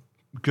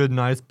good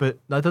nights, but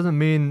that doesn't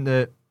mean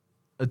that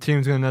a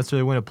team's going to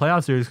necessarily win a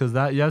playoff series because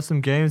that you have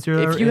some games here.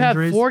 If you have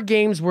 4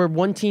 games where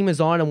one team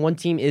is on and one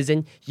team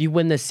isn't, you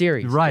win the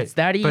series. right, It's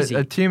that easy.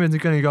 But a team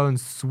isn't going to go and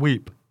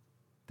sweep,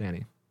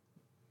 Danny.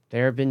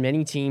 There have been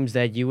many teams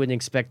that you wouldn't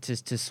expect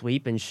to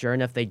sweep, and sure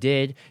enough, they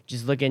did.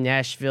 Just look at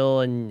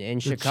Nashville and The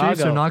Chicago.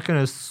 Chiefs are not going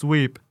to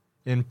sweep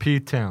in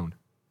P-Town.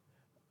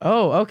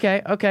 Oh,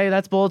 okay.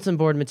 That's bulletin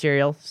board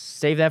material.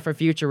 Save that for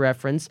future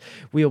reference.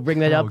 We'll bring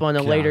that up on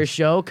a later gosh.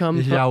 show. The come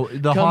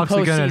Hawks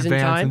are going to postseason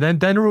advance, time. and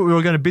then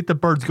we're going to beat the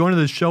Birds, go into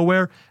the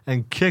showware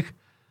and kick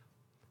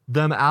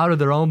them out of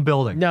their own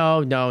building.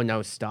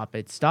 No, stop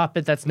it.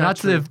 That's not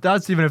true.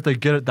 That's even if they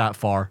get it that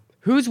far.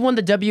 Who's won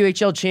the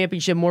WHL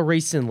championship more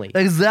recently?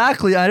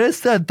 Exactly. I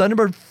just said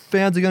Thunderbird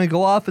fans are going to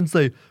go off and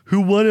say,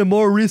 "Who won it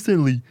more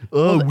recently?"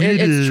 Oh, Well,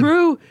 it's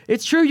true.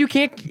 It's true. You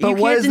can't But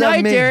what does deny that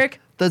it, mean? Derek.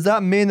 Does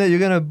that mean that you're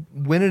going to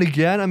win it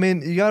again? I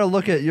mean, you got to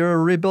look at you're a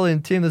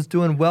rebuilding team that's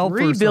doing well.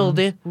 Rebuild.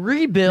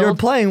 You're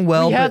playing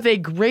well. We but have a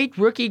great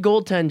rookie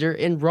goaltender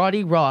in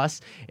Roddy Ross,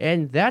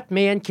 and that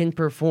man can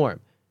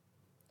perform.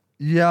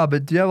 Yeah,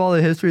 but do you have all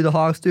the history the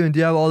Hawks do, and do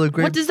you have all the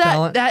great What does that-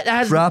 talent? that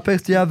has- draft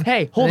picks? Do you have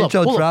Hey, hold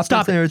NHL up. draft Stop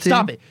picks on your it.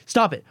 team?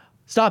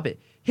 Stop it.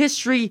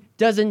 History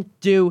doesn't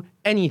do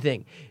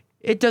anything.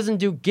 It doesn't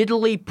do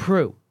giddily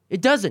prue. It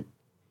doesn't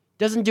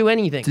do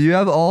anything. Do you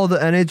have all the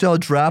NHL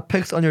draft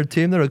picks on your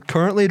team that are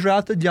currently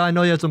drafted? Yeah, I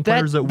know you have some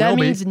players that will That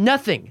be. means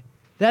nothing.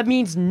 That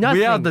means nothing.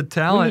 We have the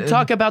talent. When you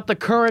talk about the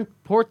current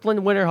Portland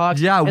Winterhawks.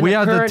 Yeah, we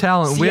have the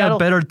talent. We have Seattle,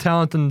 better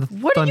talent than the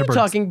What are you Thunderbirds.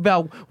 talking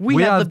about?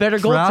 We have the better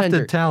drafted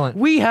goaltender. talent.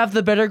 We have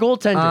the better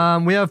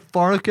goaltender. We have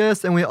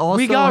Farkas, and we also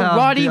We got have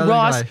Roddy the other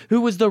Ross, guy.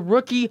 who was the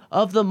rookie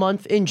of the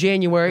month in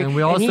January. And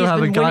we also he's have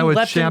a been guy winning with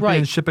left and right.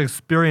 championship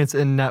experience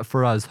in net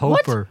for us,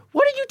 Hofer.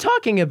 What are you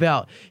talking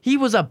about? He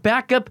was a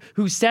backup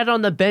who sat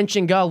on the bench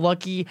and got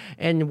lucky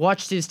and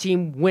watched his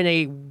team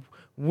win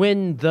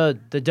the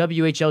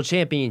WHL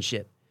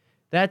championship.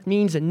 That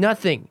means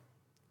nothing,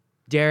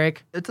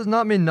 Derek. It does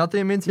not mean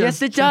nothing. It means he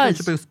Yes, has it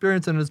championship does.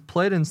 experience and has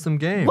played in some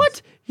games.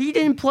 What? He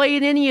didn't play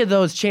in any of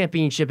those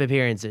championship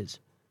appearances.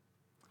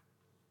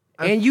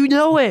 And you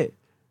know it.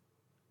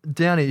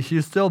 Danny,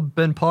 he's still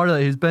been part of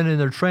it. He's been in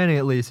their training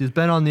at least. He's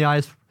been on the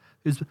ice.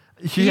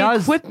 He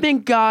has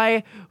equipment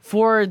guy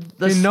for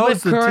the he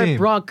knows Swift the Current team.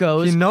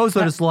 Broncos. He knows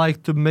what it's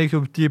like to make a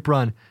deep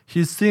run.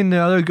 He's seen the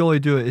other goalie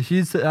do it.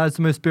 He's had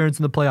some experience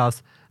in the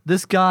playoffs.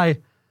 This guy,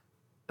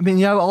 I mean,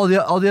 you have all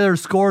the other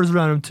scorers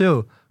around him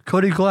too.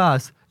 Cody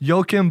Glass,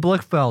 Joachim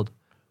Blichfeld.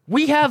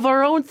 We have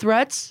our own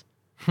threats.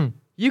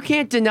 You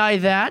can't deny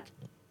that.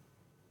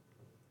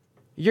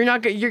 You're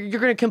not. You're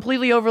going to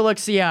completely overlook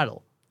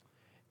Seattle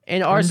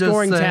and our I'm just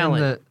scoring saying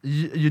talent. that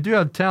you do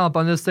have talent,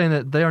 but I'm just saying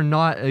that they are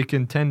not a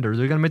contender.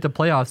 They're going to make the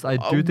playoffs. I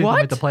do think they'll what?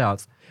 make the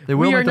playoffs. They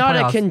will We are make the not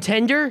playoffs. a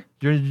contender.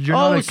 You're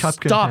not a cup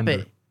stop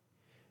contender. it.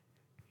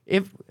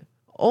 If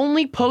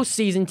only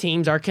postseason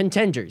teams are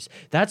contenders.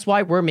 That's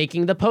why we're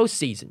making the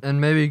postseason.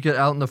 And maybe get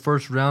out in the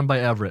first round by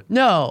Everett.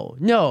 No.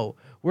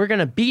 We're going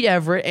to beat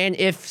Everett, and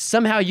if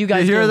somehow you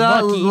guys You hear get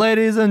that, lucky,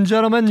 ladies and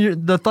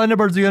gentlemen? The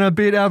Thunderbirds are going to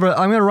beat Everett.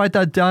 I'm going to write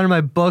that down in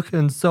my book,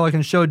 and so I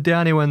can show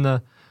Danny when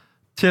the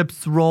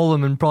tips roll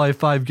him in probably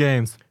 5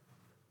 games.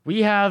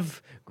 we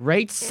have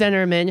great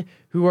centermen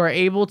who are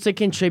able to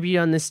contribute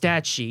on the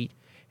stat sheet,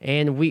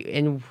 and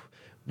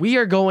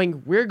we're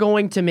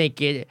going to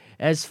make it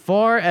as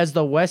far as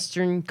the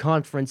Western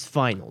Conference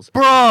Finals.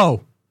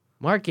 Bro!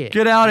 Mark it.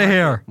 Get out of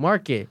here.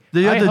 Mark it.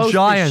 You have I the host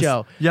Giants. This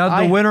show. You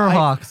have the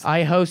Winterhawks.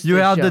 I host You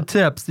this have show. the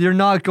tips. You're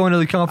not going to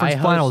the conference I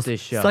host finals.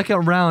 this show.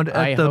 Second round at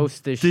I the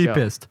host this show.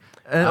 deepest.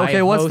 And, I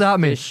okay, what's host that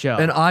mean? this show.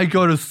 And I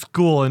go to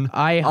school and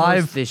I host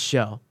I've this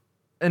show.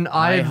 and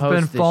I I've host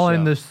been this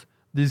following show.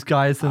 these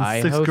guys since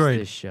I 6th host grade.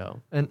 this show.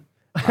 And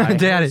I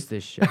Danny, host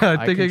this show.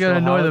 I think you're control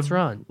gonna how annoy it's the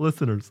run.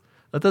 listeners.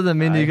 That doesn't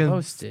mean I you can.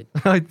 host it.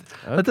 That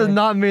does Okay.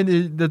 not mean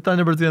the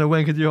Thunderbirds are gonna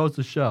win because you host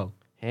the show.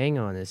 Hang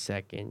on a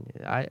second.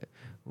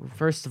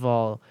 First of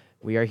all,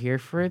 we are here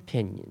for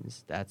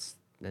opinions.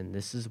 And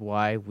this is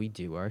why we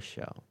do our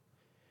show.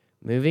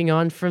 Moving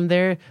on from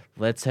there,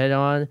 let's head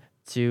on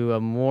to a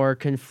more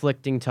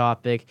conflicting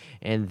topic,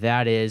 and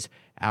that is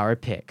our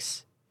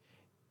picks.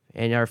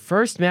 And our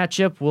first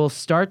matchup will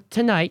start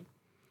tonight,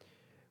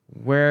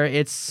 where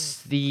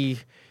it's the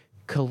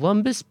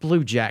Columbus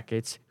Blue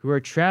Jackets who are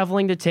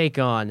traveling to take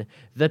on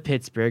the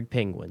Pittsburgh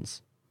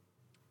Penguins.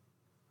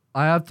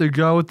 I have to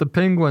go with the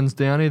Penguins,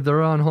 Danny.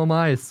 They're on home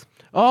ice.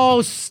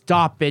 Oh,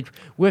 stop it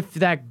with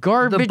that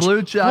garbage.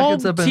 Blue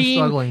Jackets home have been team.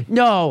 struggling.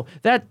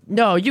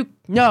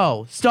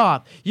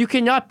 Stop. You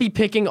cannot be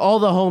picking all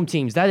the home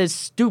teams. That is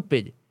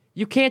stupid.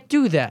 You can't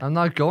do that. I'm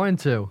not going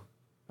to.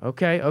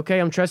 Okay,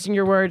 I'm trusting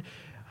your word.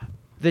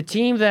 The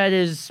team that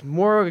is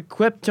more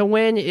equipped to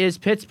win is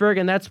Pittsburgh,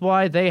 and that's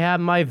why they have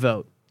my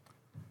vote.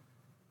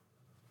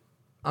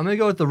 I'm gonna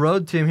go with the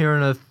road team here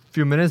in a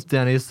few minutes,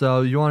 Danny.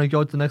 So you want to go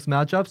with the next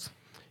matchups?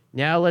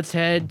 Now let's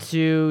head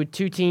to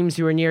two teams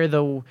who are near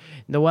the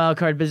wild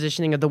card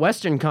positioning of the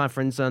Western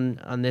Conference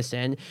on this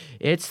end.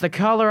 It's the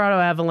Colorado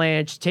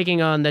Avalanche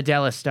taking on the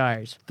Dallas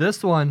Stars.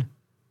 This one,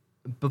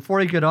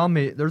 before you get on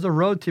me, there's a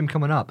road team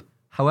coming up.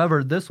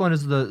 However, this one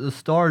is the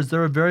Stars.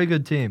 They're a very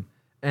good team.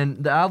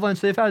 And the Avalanche,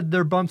 they've had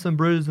their bumps and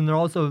bruises, and they're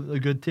also a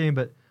good team.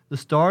 But the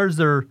Stars,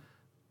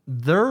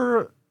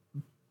 they're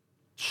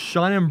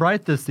shining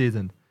bright this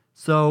season.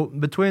 So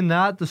between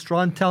that, the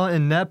strong talent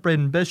in net,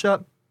 Braden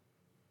Bishop,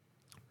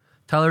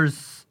 Tyler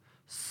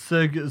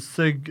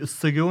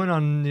Seguin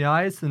on the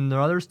ice, and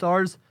their other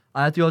stars,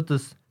 I have to go with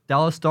the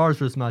Dallas Stars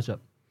for this matchup.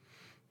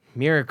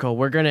 Miracle,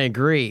 we're going to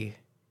agree.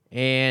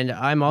 And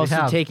I'm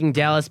also taking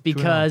Dallas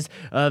because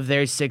of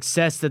their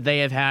success that they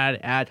have had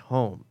at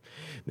home.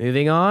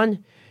 Moving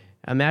on,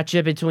 a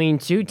matchup between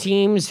two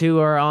teams who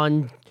are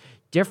on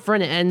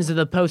different ends of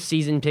the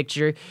postseason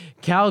picture.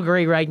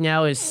 Calgary right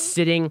now is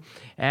sitting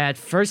at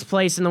first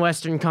place in the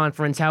Western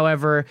Conference.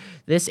 However,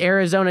 this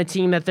Arizona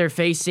team that they're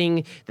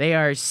facing, they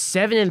are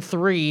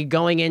 7-3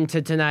 going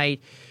into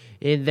tonight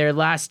in their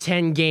last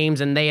 10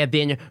 games, and they have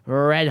been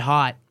red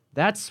hot.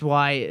 That's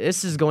why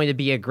this is going to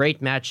be a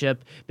great matchup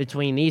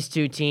between these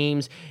two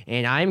teams,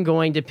 and I'm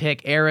going to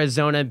pick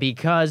Arizona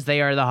because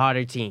they are the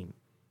hotter team.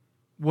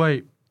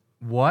 Wait,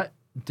 what?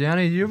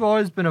 Danny, you've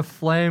always been a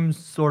Flames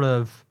sort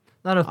of,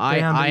 not a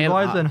fan, but you've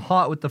always been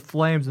hot with the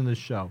Flames in this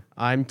show.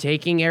 I'm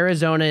taking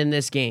Arizona in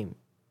this game.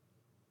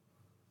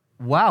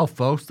 Wow,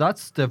 folks,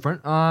 that's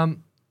different.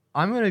 I'm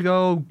going to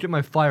go get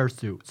my fire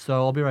suit, so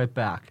I'll be right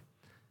back.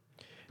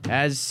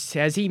 As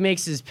he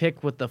makes his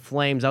pick with the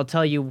Flames, I'll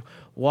tell you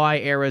why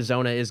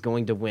Arizona is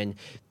going to win.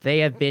 They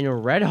have been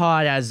red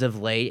hot as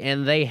of late,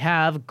 and they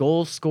have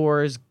goal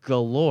scorers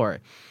galore.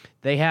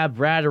 They have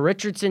Brad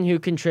Richardson, who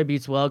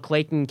contributes well.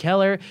 Clayton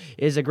Keller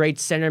is a great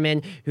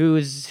centerman who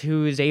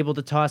is able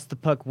to toss the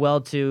puck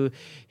well to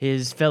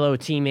his fellow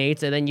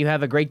teammates. And then you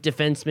have a great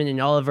defenseman in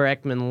Oliver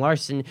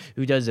Ekman-Larsson,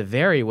 who does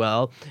very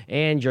well.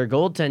 And your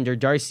goaltender,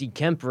 Darcy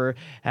Kemper,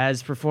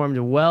 has performed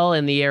well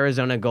in the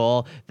Arizona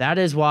goal. That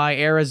is why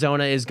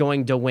Arizona is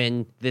going to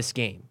win this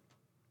game.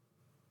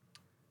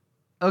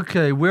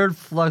 Okay, weird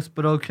flex,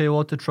 but okay,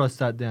 we'll have to trust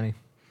that, Danny.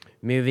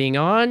 Moving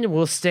on,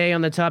 we'll stay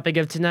on the topic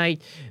of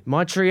tonight.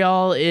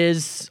 Montreal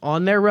is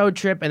on their road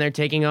trip, and they're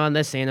taking on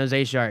the San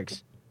Jose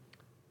Sharks.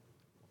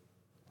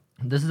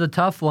 This is a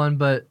tough one,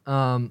 but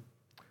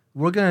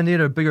we're going to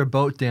need a bigger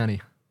boat, Danny.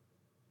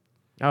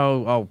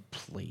 Oh,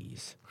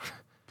 please.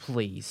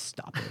 Please,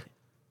 stop it.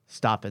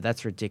 Stop it.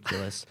 That's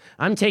ridiculous.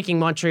 I'm taking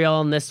Montreal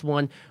on this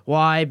one.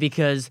 Why?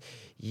 Because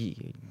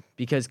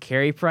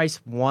Carey Price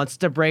wants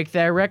to break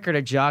that record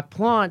of Jacques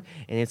Plante,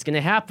 and it's going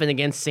to happen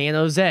against San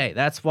Jose.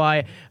 That's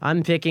why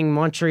I'm picking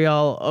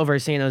Montreal over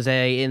San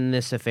Jose in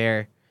this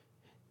affair.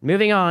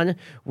 Moving on,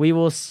 we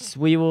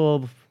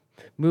will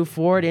move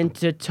forward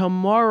into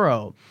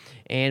tomorrow,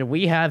 and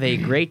we have a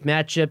great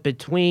matchup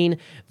between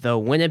the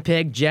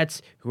Winnipeg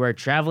Jets, who are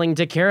traveling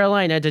to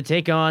Carolina to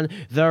take on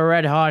the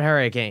Red Hot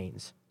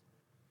Hurricanes.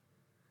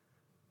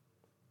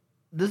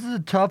 This is a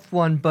tough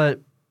one,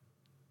 but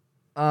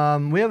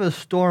we have a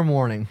storm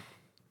warning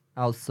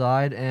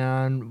outside,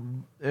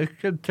 and it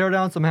could tear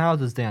down some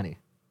houses, Danny.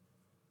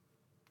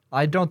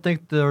 I don't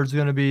think there's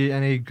going to be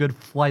any good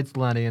flights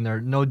landing in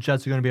there. No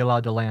jets are going to be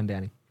allowed to land,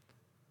 Danny.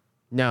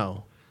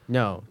 No,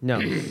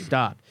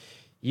 stop.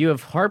 You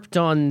have harped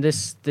on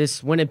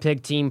this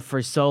Winnipeg team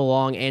for so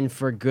long, and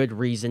for good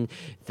reason.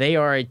 They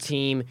are a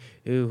team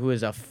who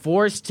is a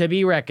force to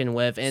be reckoned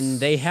with, and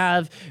they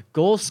have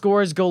goal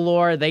scorers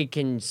galore. They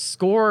can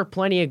score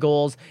plenty of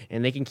goals,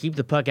 and they can keep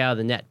the puck out of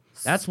the net.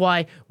 That's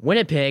why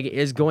Winnipeg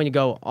is going to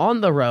go on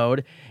the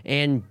road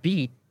and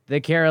beat the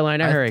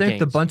Carolina Hurricanes. I think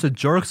the bunch of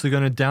jerks are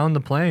going to down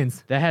the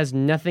Plains. That has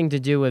nothing to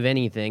do with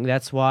anything.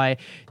 That's why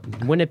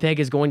Winnipeg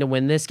is going to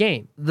win this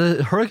game.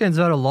 The Hurricanes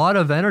have had a lot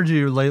of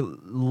energy late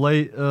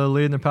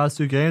in their past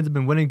two games. They've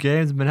been winning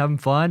games, have been having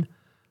fun.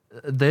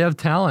 They have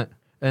talent,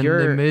 and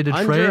You're they made a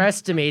trade.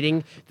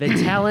 Underestimating the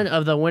talent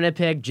of the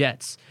Winnipeg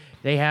Jets.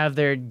 They have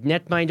their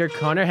netminder,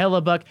 Connor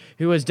Hellebuck,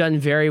 who has done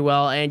very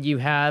well, and you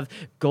have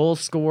goal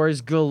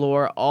scorers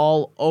galore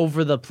all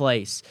over the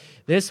place.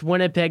 This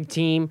Winnipeg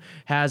team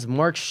has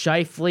Mark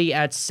Scheifele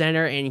at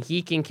center, and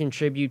he can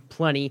contribute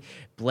plenty.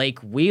 Blake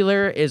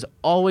Wheeler is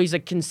always a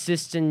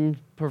consistent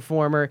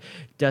performer.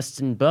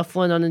 Dustin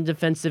Byfuglien on the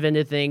defensive end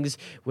of things,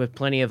 with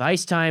plenty of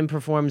ice time,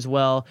 performs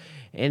well.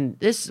 And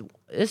this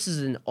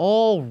is an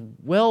all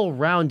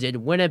well-rounded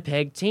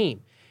Winnipeg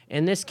team.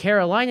 And this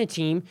Carolina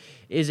team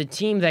is a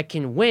team that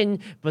can win,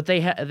 but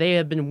they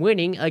have been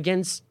winning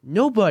against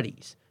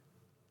nobodies.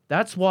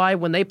 That's why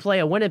when they play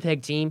a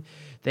Winnipeg team,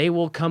 they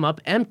will come up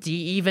empty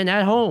even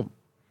at home,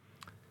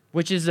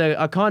 which is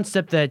a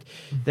concept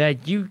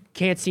that you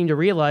can't seem to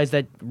realize,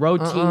 that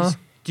road teams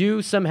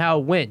do somehow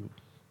win,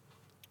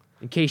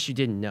 in case you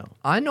didn't know.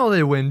 I know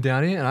they win,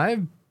 Danny,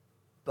 and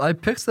I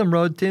picked some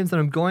road teams, and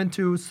I'm going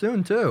to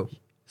soon, too.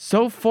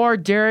 So far,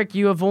 Derek,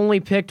 you have only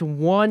picked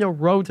one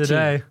road team.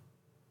 Today.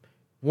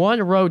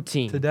 One road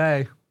team.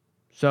 Today.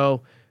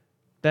 So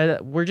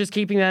that we're just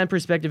keeping that in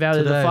perspective out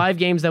of the 5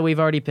 games that we've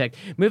already picked.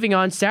 Moving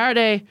on,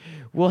 Saturday,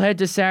 we'll head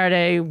to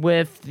Saturday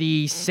with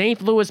the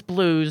St. Louis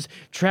Blues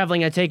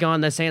traveling to take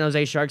on the San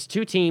Jose Sharks,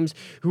 two teams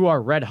who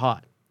are red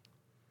hot.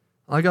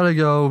 I got to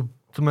go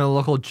to my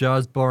local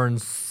jazz bar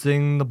and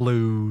sing the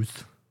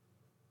blues.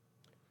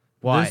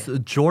 Why? This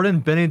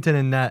Jordan Binnington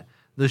in net.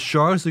 The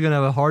Sharks are going to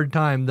have a hard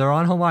time. They're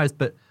on home ice,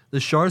 but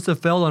the Sharks have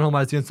failed on home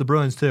ice against the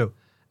Bruins, too.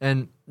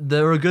 And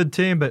they're a good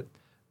team, but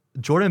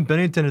Jordan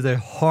Binnington is a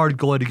hard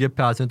goalie to get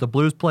past. And if the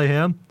Blues play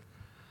him,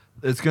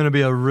 it's going to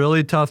be a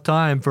really tough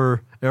time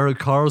for Erik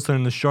Karlsson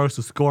and the Sharks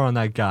to score on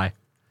that guy.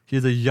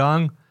 He's a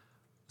young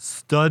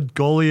stud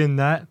goalie in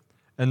net,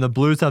 and the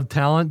Blues have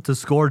talent to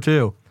score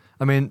too.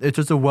 I mean, it's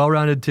just a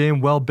well-rounded team,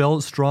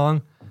 well-built,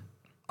 strong.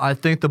 I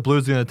think the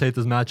Blues are going to take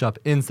this matchup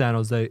in San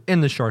Jose,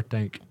 in the Shark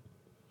Tank.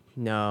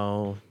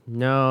 No,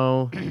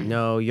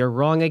 you're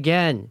wrong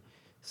again.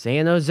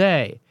 San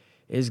Jose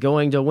is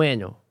going to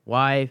win.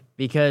 Why?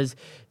 Because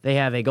they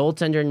have a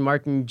goaltender in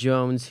Martin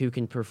Jones who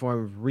can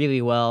perform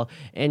really well.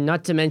 And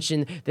not to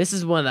mention, this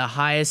is one of the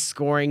highest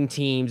scoring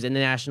teams in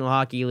the National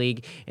Hockey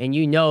League. And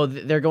you know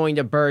they're going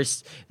to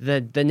burst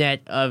the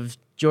net of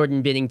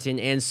Jordan Binnington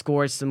and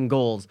score some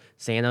goals.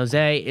 San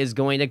Jose is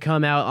going to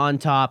come out on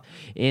top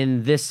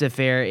in this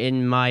affair,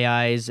 in my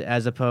eyes,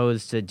 as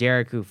opposed to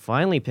Derek, who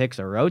finally picks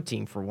a road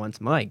team for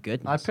once. My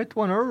goodness. I picked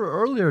one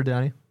earlier,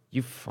 Danny.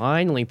 You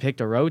finally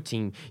picked a road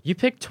team. You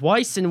picked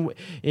twice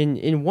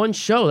in one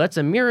show. That's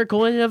a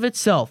miracle in and of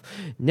itself.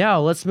 Now,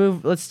 let's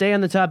stay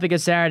on the topic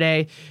of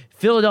Saturday.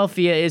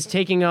 Philadelphia is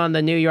taking on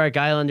the New York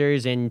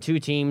Islanders, and two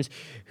teams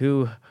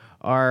who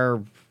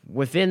are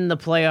within the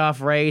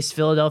playoff race.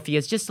 Philadelphia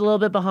is just a little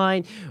bit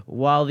behind,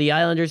 while the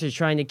Islanders are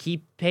trying to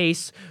keep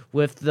pace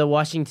with the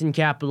Washington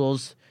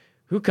Capitals.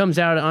 Who comes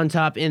out on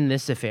top in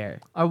this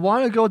affair? I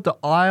want to go with the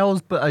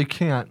Isles, but I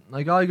can't.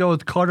 I got to go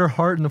with Carter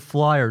Hart and the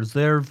Flyers.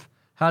 They've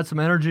had some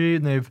energy,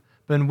 and they've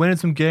been winning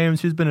some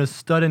games. He's been a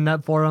stud in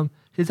net for them.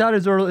 He's had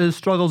his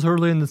struggles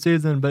early in the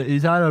season, but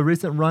he's had a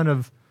recent run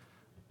of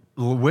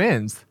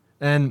wins.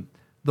 And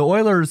the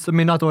Oilers,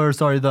 not the Oilers,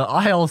 sorry, the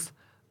Isles,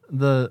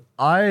 the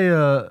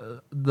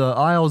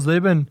Isles,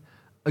 they've been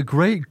a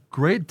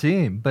great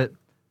team, but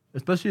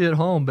especially at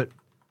home. But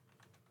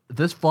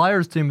this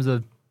Flyers team is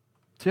a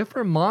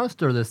different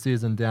monster this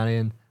season, Danny,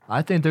 and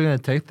I think they're going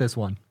to take this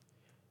one.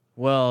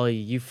 Well,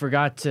 you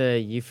forgot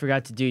to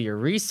do your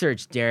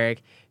research,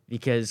 Derek,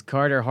 because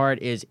Carter Hart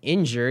is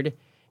injured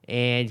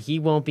and he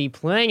won't be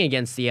playing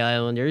against the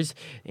Islanders,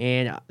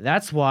 and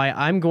that's why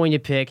I'm going to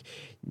pick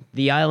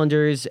the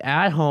Islanders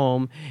at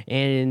home,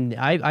 and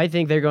I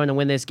think they're going to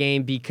win this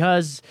game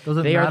because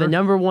they are the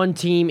number one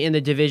team in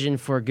the division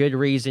for good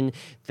reason.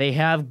 They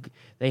have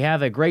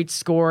a great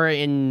scorer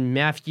in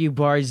Matthew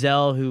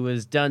Barzal, who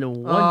has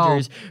done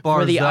wonders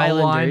for the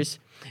Islanders.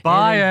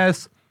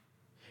 Bias.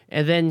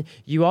 And then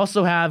you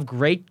also have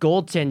great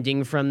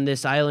goaltending from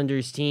this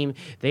Islanders team.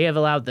 They have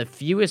allowed the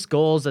fewest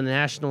goals in the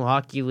National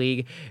Hockey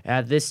League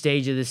at this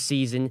stage of the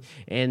season,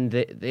 and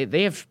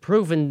they have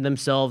proven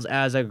themselves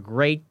as a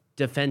great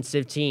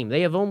defensive team.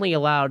 They have only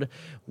allowed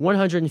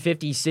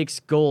 156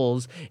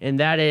 goals, and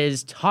that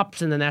is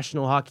tops in the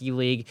National Hockey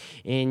League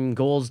in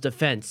goals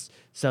defense.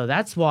 So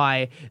that's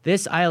why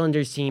this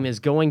Islanders team is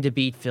going to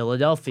beat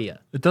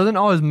Philadelphia. It doesn't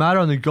always matter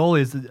on the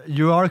goalies.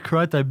 You are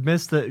correct. I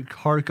missed that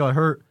Hart got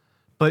hurt.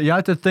 But you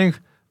have to think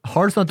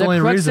Hart's not the only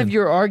reason. The crux of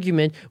your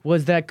argument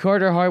was that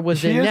Carter Hart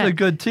was in net. He is a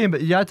good team, but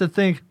you have to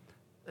think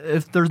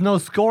if there's no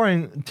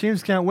scoring,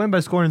 teams can't win by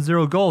scoring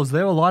 0 goals. They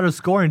have a lot of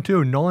scoring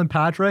too. Nolan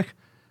Patrick,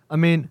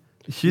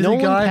 he's Nolan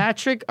a guy.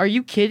 Patrick? Are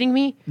you kidding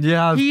me?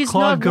 Yeah, he's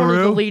Claude not one of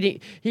the Giroux.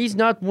 leading. He's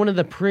not one of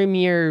the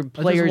premier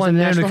players one in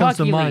the name that National comes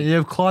to Hockey mind. League. You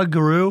have Claude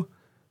Giroux,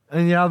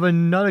 and you have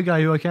another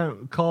guy who I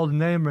can't call the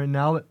name right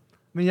now. But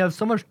you have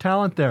so much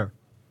talent there.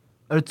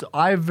 It's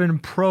Ivan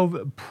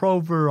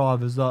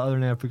Provorov is the other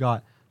name I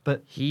forgot.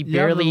 But he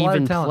barely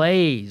even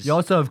plays. You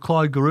also have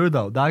Claude Giroux,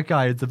 though. That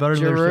guy is the veteran.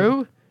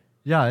 Giroux?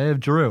 Yeah, you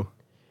have Giroux.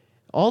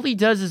 All he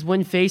does is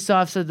win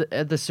faceoffs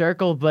at the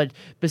circle, but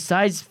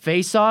besides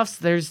faceoffs,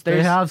 there's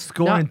they have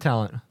scoring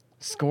talent.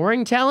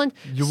 Scoring talent?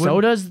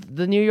 So does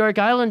the New York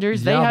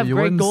Islanders. They have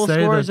great goal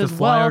scorers as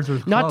well.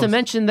 Not to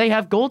mention they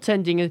have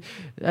goaltending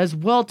as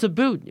well to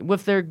boot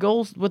with their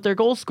goal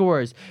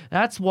scorers.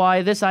 That's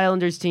why this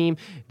Islanders team,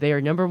 they are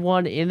number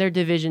one in their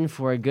division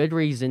for a good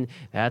reason.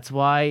 That's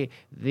why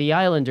the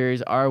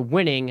Islanders are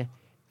winning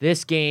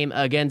this game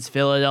against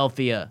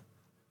Philadelphia.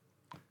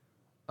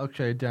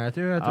 Okay, Dan,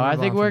 I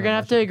think we're going to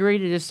have to agree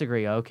to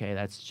disagree. Okay,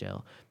 that's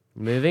chill.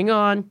 Moving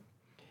on.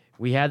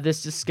 We had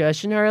this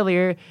discussion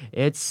earlier.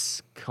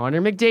 It's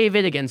Connor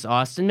McDavid against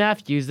Austin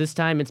Matthews. This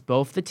time it's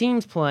both the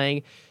teams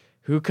playing.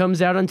 Who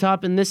comes out on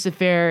top in this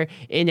affair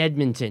in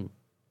Edmonton?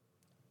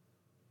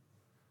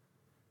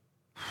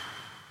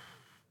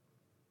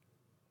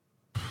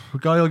 I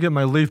gotta go get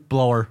my leaf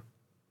blower.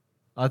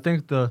 I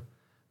think the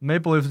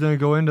Maple Leafs is going to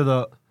go into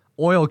the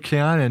oil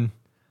can and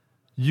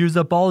use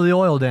up all the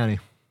oil, Danny.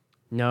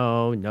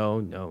 No.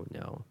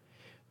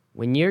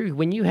 When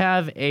you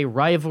have a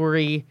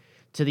rivalry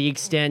to the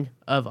extent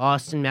of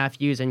Austin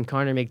Matthews and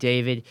Connor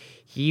McDavid,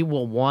 he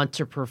will want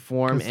to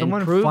perform and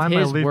prove find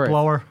his my leaf worth.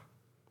 Blower?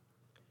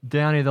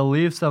 Danny, the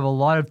Leafs have a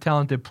lot of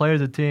talented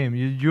players as a team.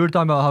 You were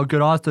talking about how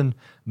good Austin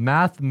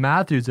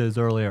Matthews is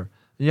earlier.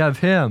 You have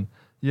him.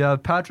 You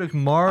have Patrick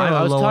Marleau.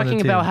 I was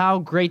talking about how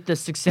great the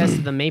success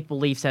of the Maple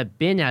Leafs have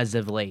been as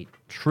of late.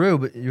 True,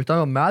 but you were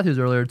talking about Matthews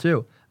earlier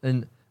too.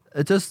 And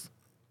it just,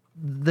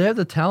 they have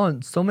the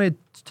talent, so many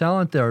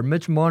talent there.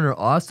 Mitch Marner,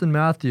 Austin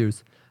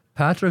Matthews,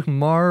 Patrick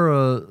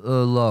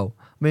Marleau.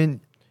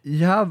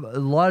 You have a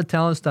lot of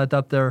talent stacked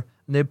up there,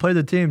 and they play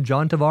the team.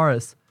 John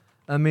Tavares.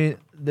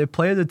 They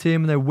play the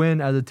team and they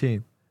win as a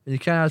team. And you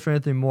can't ask for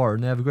anything more.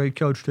 And they have a great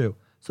coach too.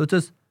 So it's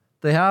just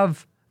they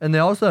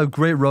also have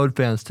great road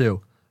fans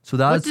too. So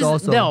that's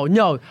also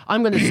no.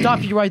 I'm going to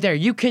stop you right there.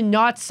 You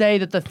cannot say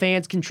that the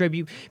fans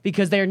contribute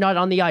because they are not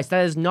on the ice.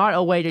 That is not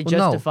a way to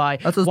justify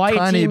why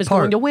a team is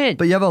going to win.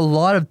 But you have a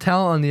lot of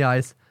talent on the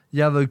ice.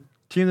 You have a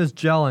team that's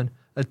gelling,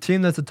 a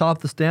team that's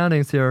atop the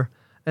standings here,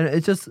 and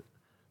it's just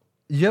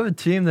you have a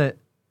team that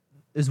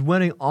is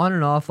winning on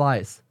and off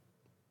ice.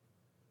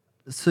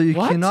 So you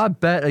cannot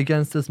bet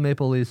against this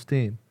Maple Leafs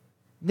team.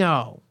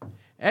 No.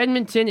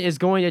 Edmonton is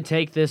going to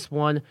take this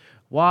one.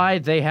 Why?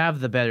 They have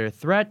the better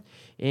threat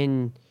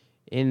in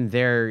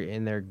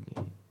Connor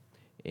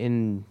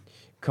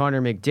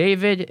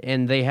McDavid,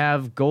 and they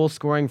have goal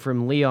scoring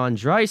from Leon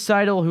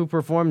Draisaitl, who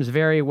performs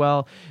very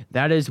well.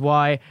 That is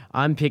why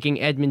I'm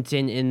picking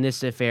Edmonton in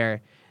this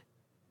affair.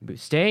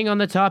 Staying on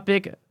the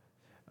topic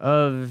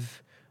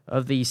of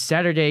the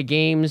Saturday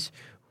games,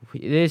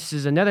 this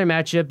is another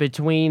matchup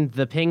between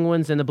the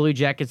Penguins and the Blue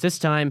Jackets. This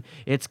time,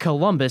 it's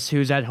Columbus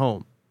who's at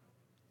home.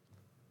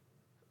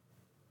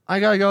 I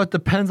gotta go. It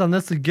depends on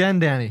this again,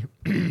 Danny.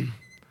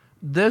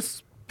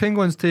 This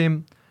Penguins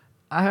team,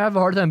 I have a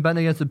hard time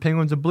betting against the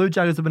Penguins. The Blue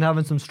Jackets have been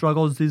having some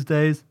struggles these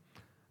days.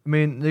 I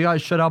mean, they got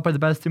shut out by the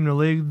best team in the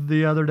league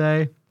the other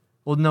day.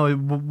 Well, no, it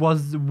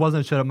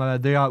wasn't shut out. My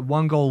bad. They got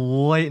one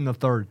goal late in the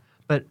third.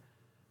 But,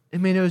 I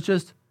mean, it was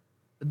just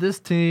this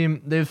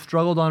team, they've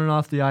struggled on and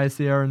off the ice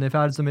here, and they've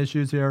had some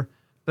issues here.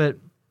 And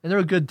they're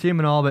a good team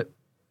and all, but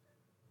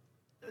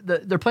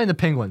they're playing the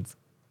Penguins.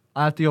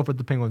 I have to go for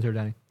the Penguins here,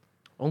 Danny.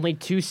 Only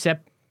 2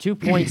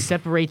 points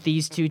separate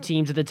these two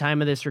teams at the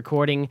time of this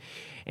recording,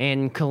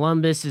 and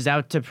Columbus is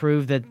out to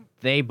prove that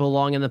they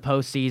belong in the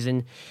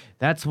postseason.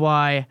 That's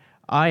why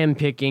I am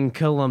picking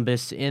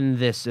Columbus in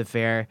this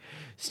affair.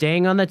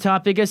 Staying on the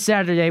topic of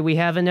Saturday, we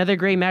have another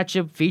great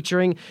matchup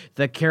featuring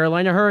the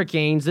Carolina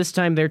Hurricanes. This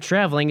time they're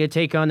traveling to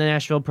take on the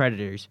Nashville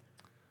Predators.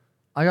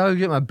 I gotta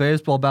get my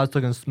baseball bat so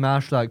I can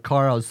smash that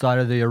car outside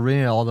of the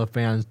arena all the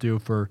fans do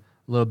for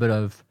a little bit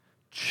of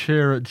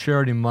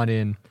charity money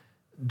and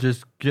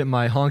just get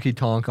my honky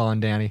tonk on,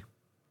 Danny.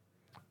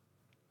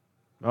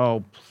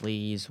 Oh,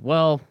 please.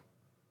 Well,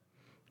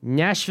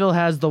 Nashville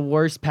has the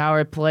worst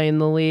power play in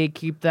the league.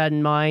 Keep that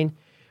in mind.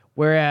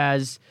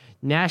 Whereas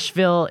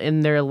Nashville, in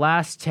their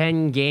last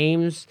 10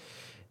 games,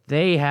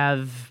 they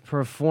have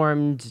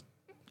performed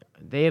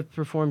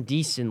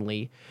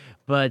decently.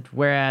 But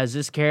whereas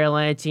this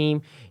Carolina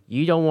team,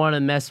 you don't want to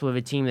mess with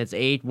a team that's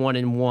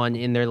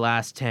 8-1-1 in their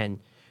last 10.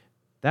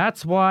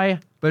 That's why.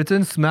 But it's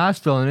in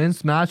Smashville, and in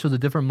Smashville's a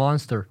different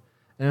monster.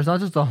 And it's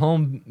not just a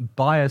home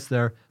bias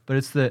there, but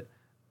it's that,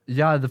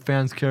 yeah, the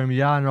fans carry me,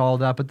 yeah, and all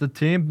that, but the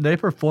team, they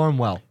perform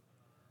well.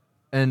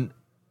 And,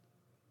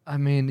 I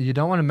mean, you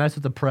don't want to mess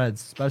with the Preds,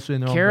 especially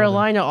in their own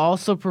Carolina building.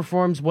 also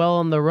performs well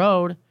on the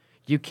road.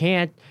 You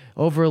can't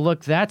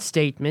overlook that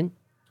statement.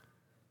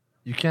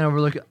 You can't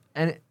overlook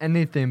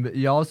anything, but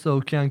you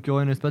also can't go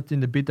in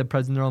expecting to beat the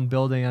Preds in their own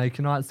building, and I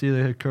cannot see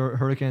the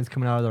Hurricanes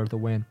coming out of there with a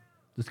win.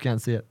 Just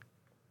can't see it.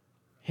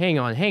 Hang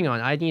on.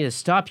 I need to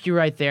stop you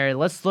right there.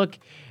 Let's look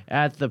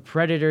at the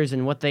Predators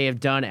and what they have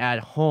done at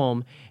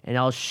home, and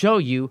I'll show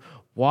you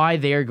why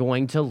they're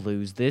going to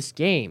lose this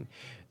game.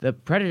 The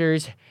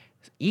Predators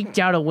eked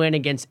out a win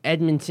against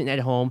Edmonton at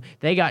home.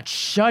 They got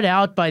shut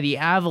out by the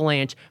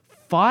Avalanche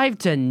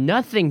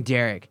 5-0,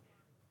 Derek.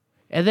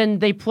 And then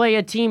they play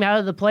a team out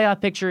of the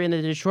playoff picture in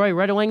the Detroit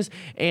Red Wings,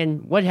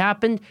 and what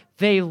happened?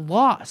 They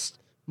lost.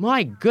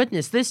 My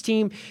goodness, this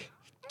team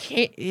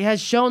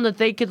has shown that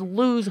they could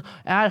lose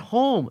at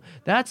home.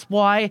 That's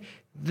why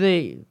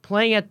the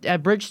playing at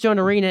Bridgestone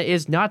Arena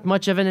is not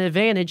much of an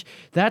advantage.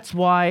 That's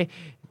why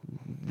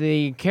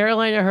the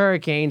Carolina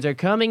Hurricanes are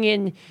coming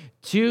in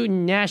to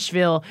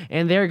Nashville,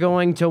 and they're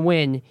going to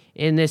win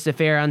in this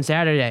affair on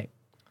Saturday.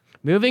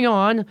 Moving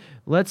on,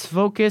 let's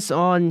focus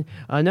on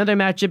another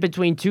matchup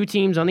between two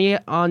teams on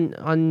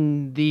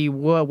the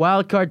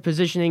wild card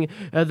positioning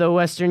of the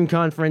Western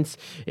Conference.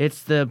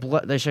 It's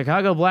the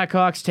Chicago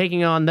Blackhawks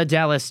taking on the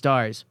Dallas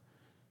Stars.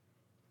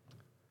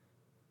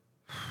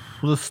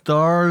 The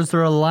stars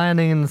are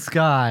aligning in the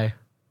sky.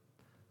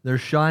 They're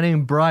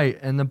shining bright,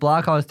 and the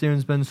Blackhawks team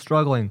has been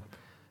struggling.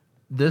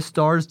 This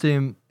Stars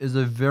team is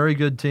a very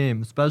good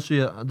team,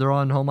 especially they're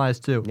on home ice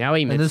too. Now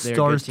he admits they're a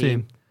good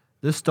team.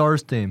 This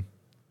Stars team,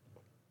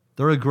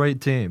 they're a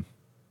great team.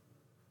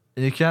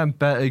 And you can't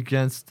bet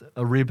against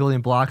a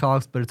rebuilding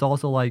Blackhawks, but it's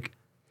also like,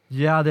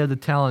 yeah, they have the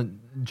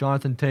talent,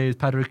 Jonathan Toews,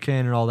 Patrick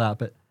Kane, and all that,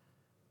 but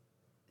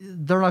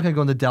they're not going to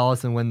go into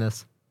Dallas and win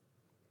this.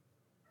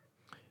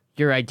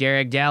 You're right,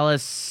 Derek.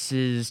 Dallas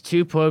is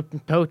too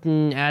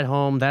potent at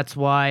home. That's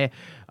why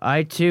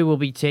I, too, will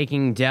be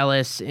taking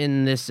Dallas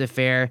in this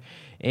affair.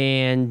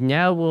 And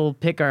now we'll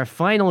pick our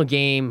final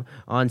game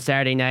on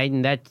Saturday night,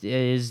 and that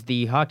is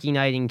the Hockey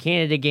Night in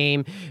Canada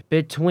game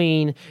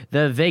between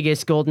the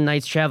Vegas Golden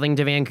Knights traveling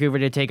to Vancouver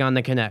to take on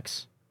the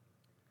Canucks.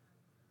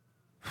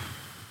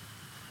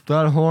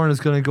 That horn is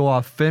going to go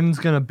off. Finn's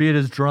going to beat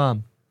his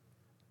drum.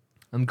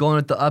 I'm going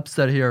with the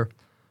upset here.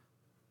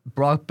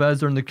 Brock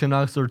Besser and the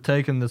Canucks are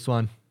taking this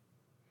one.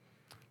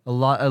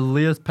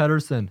 Elias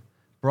Pettersson,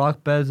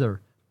 Brock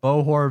Besser,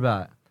 Bo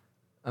Horvat.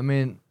 I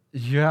mean,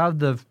 you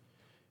have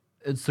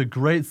it's a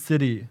great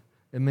city.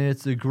 I mean,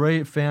 it's a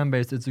great fan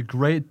base. It's a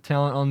great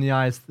talent on the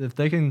ice. If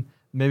they can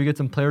maybe get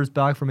some players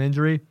back from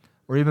injury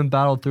or even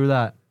battle through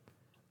that,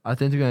 I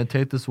think they're going to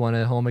take this one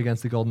at home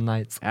against the Golden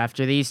Knights.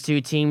 After these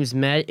two teams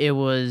met, it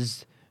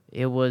was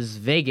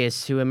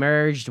Vegas who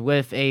emerged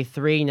with a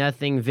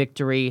 3-0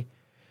 victory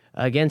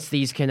against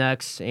these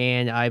Canucks,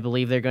 and I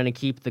believe they're going to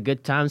keep the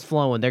good times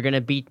flowing. They're going to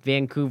beat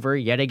Vancouver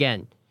yet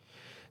again.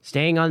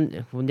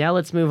 Now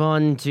let's move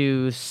on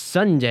to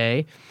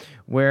Sunday,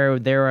 where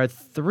there are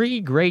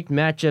 3 great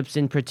matchups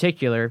in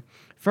particular.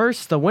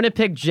 First, the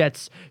Winnipeg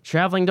Jets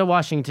traveling to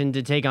Washington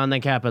to take on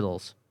the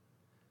Capitals.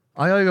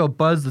 I gotta go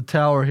buzz the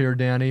tower here,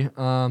 Danny.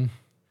 Gotta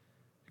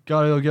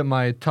go get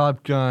my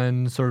Top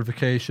Gun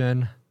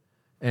certification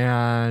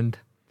and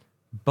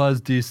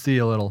buzz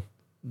DC a little.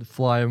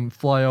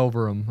 Fly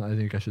over them, I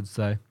think I should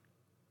say.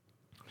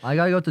 I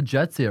gotta go with the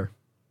Jets here.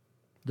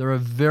 They're a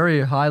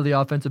very highly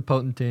offensive,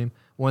 potent team.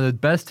 One of the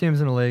best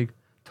teams in the league.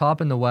 top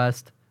in the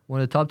West,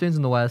 one of the top teams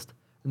in the West.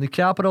 And the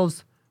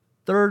Capitals,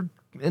 they're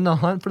in the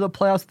hunt for the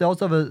playoffs. They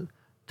also have a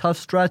tough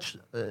stretch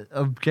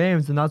of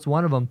games, and that's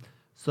one of them.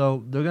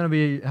 So they're going to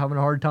be having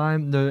a hard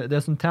time.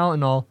 There's some talent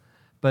and all,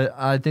 but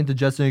I think the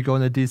Jets are going to go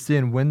into D.C.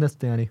 and win this,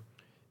 Danny.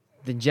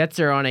 The Jets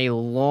are on a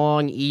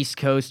long East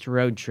Coast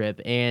road trip,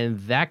 and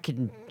that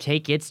can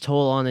take its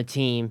toll on the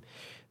team.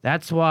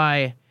 That's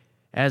why,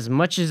 as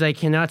much as I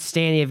cannot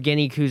stand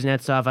Evgeny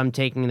Kuznetsov, I'm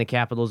taking the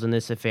Capitals in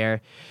this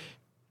affair.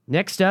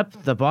 Next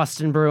up, the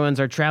Boston Bruins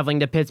are traveling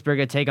to Pittsburgh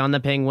to take on the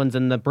Penguins,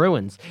 and the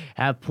Bruins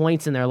have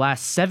points in their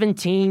last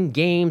 17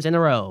 games in a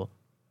row.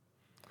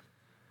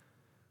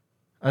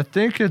 I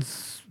think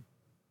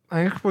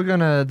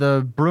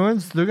the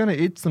Bruins, they're going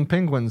to eat some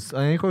Penguins.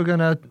 I think we're going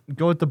to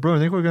go with the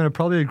Bruins. I think we're going to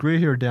probably agree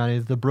here, Danny.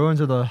 The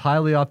Bruins are the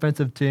highly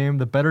offensive team,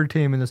 the better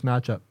team in this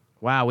matchup.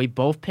 Wow, we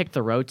both picked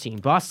the road team.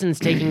 Boston's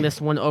taking this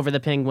one over the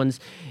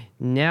Penguins.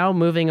 Now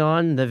moving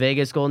on, the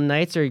Vegas Golden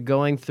Knights are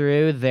going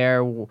through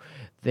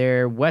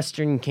their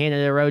Western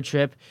Canada road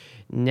trip.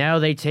 Now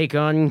they take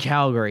on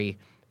Calgary.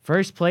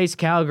 First place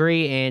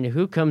Calgary, and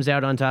who comes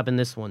out on top in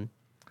this one?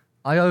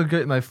 I gotta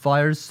get my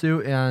Flyers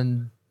suit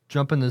and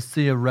jump in the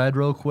sea of red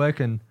real quick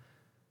and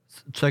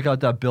check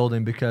out that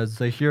building because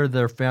I hear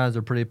their fans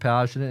are pretty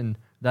passionate and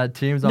that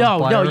team's on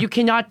fire. No, you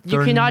cannot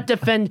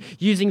defend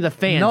using the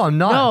fans. No, I'm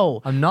not.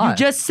 No, I'm not.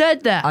 You just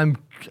said that. I'm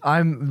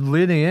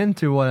leading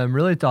into what I'm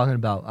really talking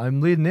about.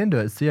 I'm leading into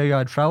it. See, I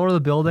gotta travel to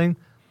the building.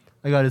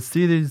 I gotta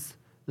see this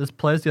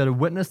place. You gotta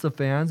witness the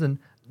fans and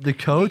the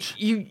coach.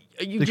 You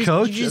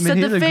just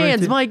said the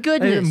fans. My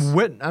goodness.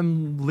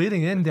 I'm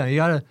leading in down. You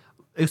gotta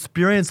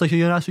experience like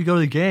you can actually go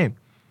to the game.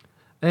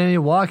 And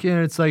you walk in,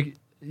 and it's like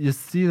you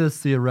see the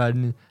sea of red,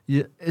 and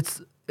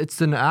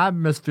it's an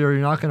atmosphere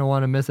you're not going to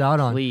want to miss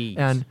out on. Please.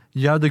 And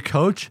you have the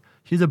coach.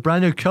 He's a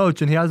brand new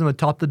coach, and he has them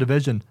atop the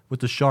division with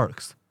the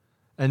Sharks.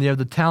 And you have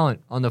the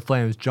talent on the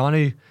Flames,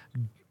 Johnny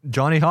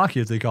Hockey,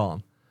 as they call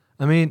him.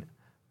 I mean,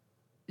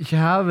 you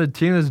have a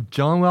team that's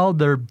gelling well.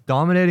 They're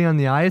dominating on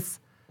the ice.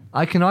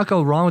 I cannot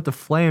go wrong with the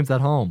Flames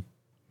at home.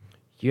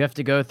 You have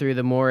to go through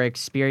the more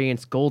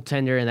experienced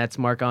goaltender, and that's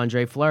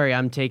Marc-Andre Fleury.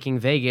 I'm taking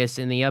Vegas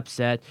in the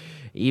upset,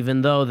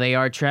 even though they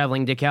are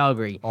traveling to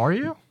Calgary. Are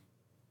you?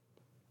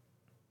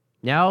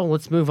 Now,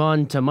 let's move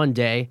on to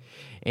Monday,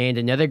 and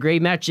another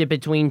great matchup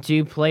between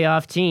two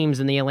playoff teams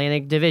in the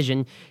Atlantic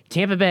Division.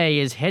 Tampa Bay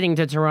is heading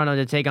to Toronto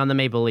to take on the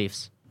Maple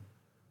Leafs.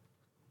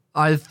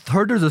 I've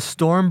heard there's a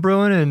storm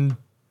brewing in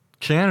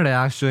Canada,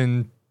 actually,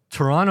 in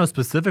Toronto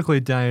specifically,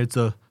 Danny. It's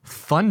a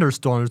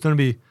thunderstorm. There's going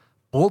to be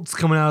bolts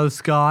coming out of the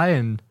sky,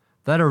 and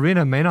that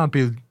arena may not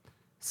be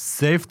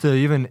safe to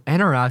even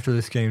enter after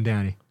this game,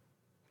 Danny.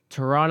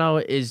 Toronto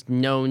is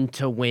known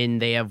to win.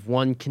 They have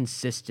won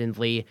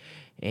consistently,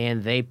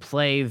 and they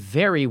play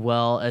very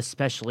well,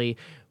 especially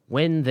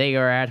when they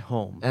are at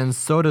home. And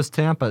so does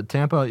Tampa.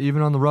 Tampa,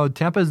 even on the road,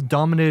 Tampa is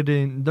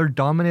dominating. They're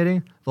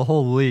dominating the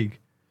whole league.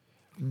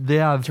 They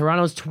have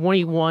Toronto's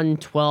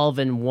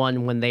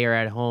 21-12-1 when they are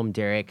at home,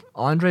 Derek.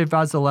 Andre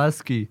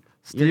Vasilevsky.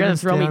 You're going to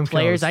throw me Stamkos.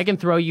 players? I can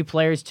throw you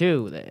players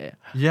too.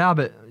 Yeah,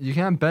 but you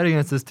can't bet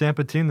against this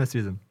Tampa team this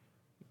season.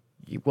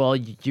 Well,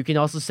 you can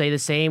also say the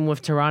same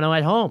with Toronto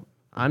at home.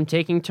 I'm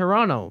taking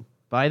Toronto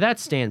by that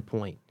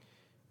standpoint.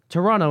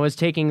 Toronto is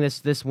taking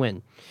this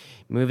win.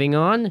 Moving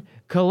on,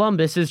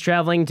 Columbus is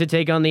traveling to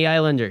take on the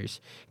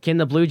Islanders. Can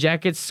the Blue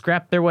Jackets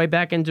scrap their way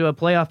back into a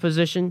playoff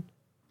position?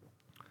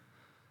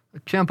 I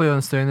can't believe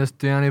I'm saying this,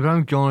 Danny, but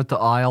I'm going with the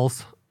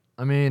Isles.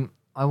 I mean,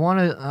 I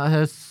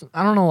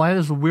don't know why I have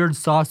this weird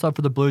soft spot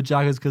for the Blue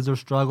Jackets because they're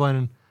struggling,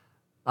 and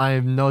I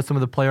know some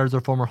of the players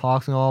are former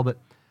Hawks and all, but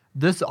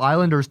this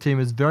Islanders team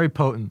is very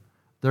potent.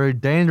 They're a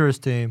dangerous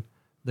team.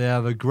 They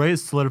have a great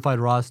solidified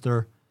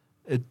roster.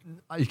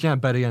 You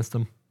can't bet against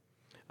them.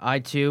 I,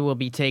 too, will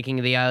be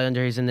taking the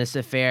Islanders in this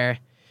affair.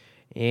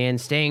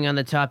 And staying on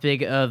the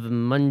topic of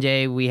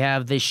Monday, we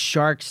have the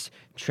Sharks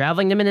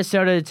traveling to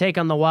Minnesota to take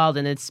on the Wild,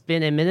 and it's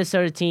been a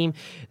Minnesota team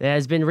that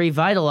has been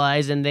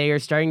revitalized, and they are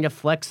starting to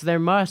flex their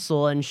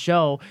muscle and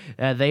show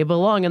that they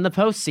belong in the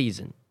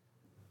postseason.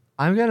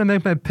 I'm going to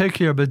make my pick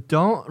here, but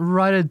don't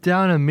write it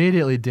down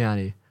immediately,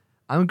 Danny.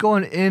 I'm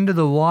going into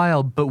the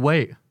Wild, but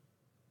wait.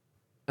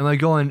 Am I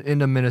going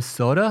into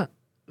Minnesota?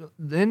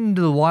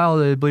 Into the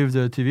Wild, I believe, is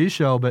a TV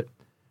show, but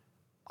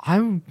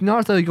I'm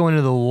not really going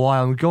into the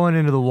Wild. I'm going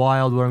into the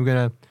Wild where I'm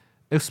going to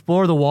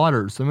explore the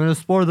waters. I'm going to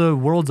explore the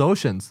world's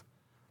oceans.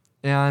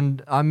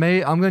 And I'm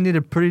going to need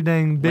a pretty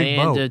dang big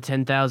boat. Land to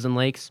 10,000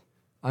 lakes.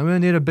 I'm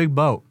going to need a big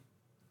boat.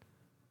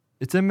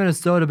 It's in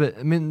Minnesota, but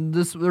I mean,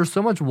 there's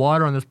so much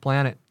water on this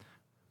planet.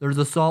 There's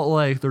the Salt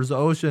Lake, there's the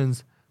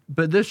oceans.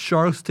 But this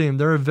Sharks team,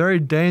 they're a very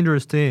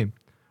dangerous team.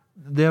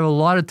 They have a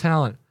lot of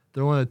talent.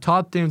 They're one of the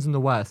top teams in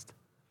the West.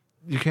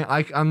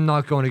 I'm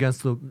not going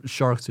against the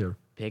Sharks here.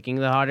 Picking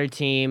the hotter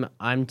team,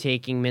 I'm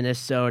taking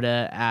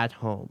Minnesota at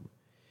home.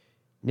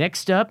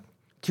 Next up,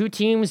 two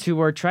teams who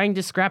are trying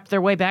to scrap their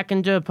way back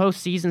into a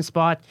postseason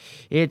spot.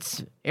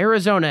 It's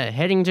Arizona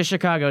heading to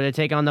Chicago to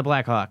take on the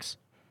Blackhawks.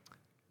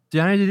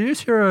 Danny, did you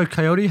just hear a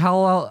coyote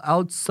howl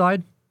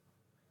outside?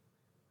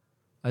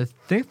 I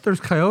think there's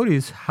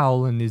coyotes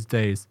howling these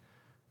days,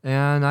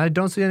 and I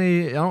don't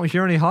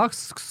hear any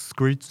hawks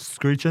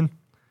screeching.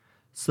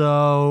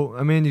 So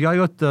I mean, you gotta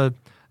go with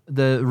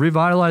the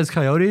revitalized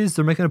coyotes.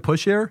 They're making a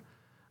push here.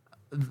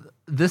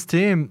 This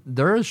team,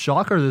 they're a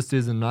shocker this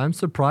season. I'm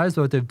surprised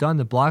by what they've done.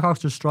 The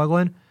Blackhawks are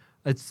struggling.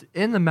 It's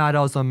in the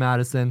Madhouse on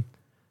Madison,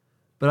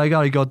 but I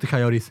gotta go with the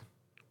Coyotes.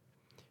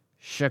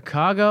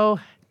 Chicago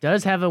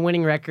does have a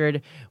winning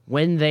record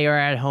when they are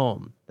at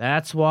home.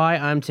 That's why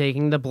I'm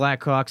taking the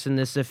Blackhawks in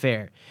this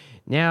affair.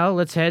 Now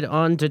let's head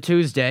on to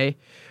Tuesday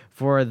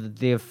for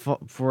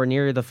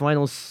near the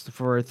finals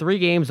for 3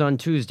 games on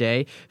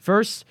Tuesday.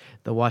 First,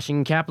 the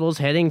Washington Capitals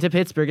heading to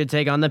Pittsburgh to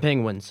take on the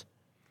Penguins.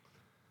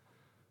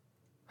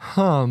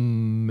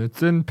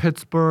 It's in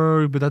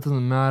Pittsburgh, but that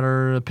doesn't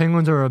matter. The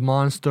Penguins are a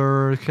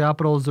monster.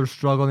 Capitals are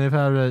struggling.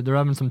 They're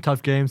having some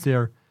tough games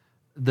here.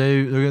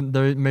 They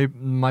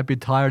might be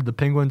tired. The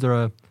Penguins are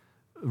a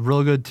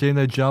real good team.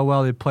 They gel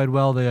well. They played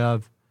well. They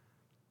have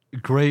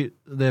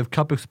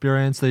cup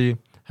experience. They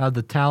have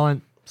the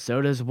talent.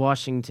 So does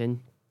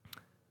Washington.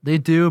 They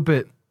do,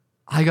 but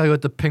I gotta go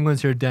with the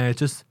Penguins here, Danny. It's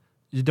just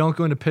you don't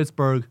go into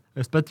Pittsburgh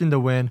expecting to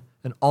win,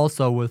 and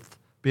also with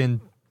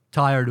being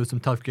tired with some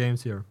tough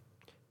games here.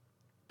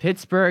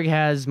 Pittsburgh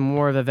has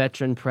more of a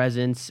veteran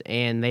presence,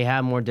 and they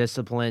have more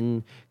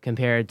discipline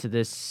compared to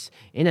this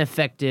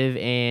ineffective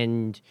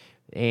and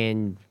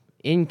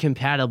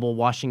incompatible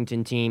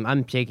Washington team.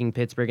 I'm taking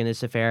Pittsburgh in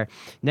this affair.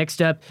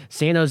 Next up,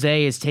 San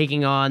Jose is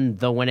taking on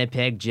the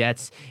Winnipeg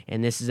Jets,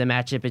 and this is a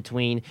matchup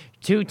between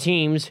two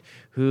teams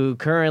who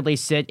currently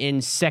sit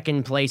in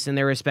second place in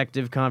their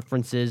respective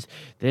conferences.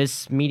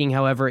 This meeting,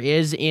 however,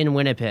 is in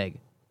Winnipeg.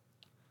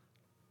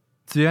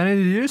 Danny,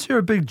 did you just hear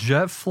a big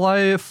jet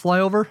fly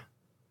over?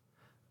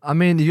 I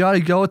mean, you got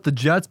to go with the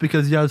Jets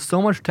because you have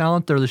so much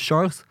talent there. The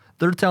Sharks,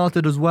 they're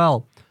talented as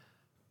well.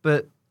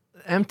 But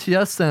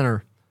MTS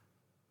Center,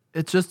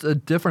 it's just a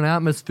different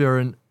atmosphere,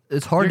 and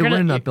it's hard to win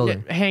in that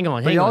building. Hang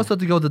on. But you also have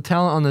to go with the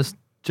talent on this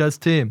Jets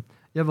team.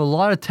 You have a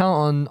lot of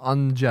talent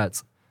on the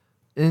Jets.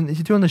 And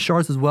he's doing the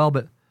Sharks as well,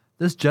 but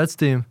this Jets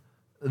team,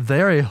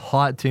 they're a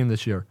hot team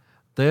this year.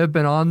 They have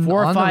been on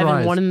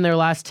 4-5-1 in their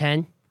last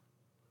 10.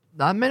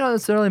 That may not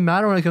necessarily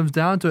matter when it comes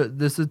down to it.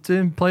 This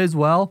team plays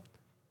well.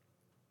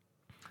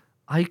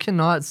 I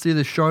cannot see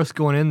the Sharks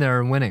going in there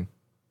and winning.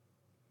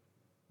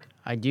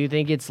 I do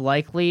think it's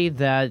likely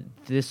that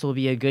this will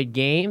be a good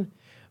game,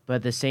 but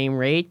at the same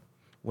rate,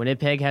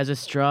 Winnipeg has a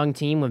strong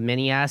team with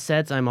many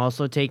assets. I'm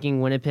also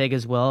taking Winnipeg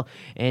as well.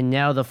 And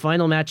now the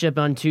final matchup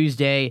on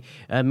Tuesday,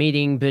 a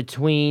meeting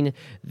between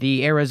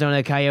the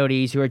Arizona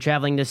Coyotes, who are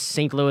traveling to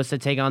St. Louis to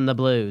take on the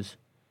Blues.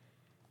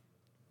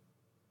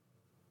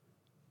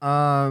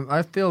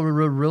 I feel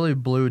really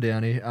blue,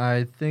 Danny.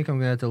 I think I'm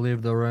going to have to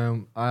leave the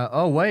room.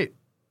 Oh, wait.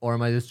 Or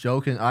am I just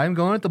joking? I'm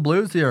going with the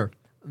Blues here.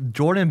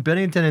 Jordan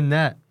Binnington in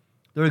net.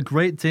 They're a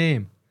great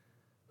team.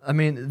 I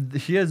mean,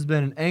 he has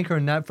been an anchor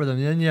in net for them.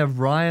 And then you have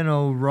Ryan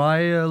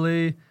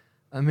O'Reilly.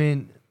 I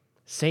mean,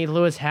 St.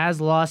 Louis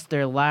has lost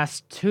their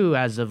last 2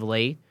 as of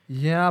late.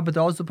 Yeah, but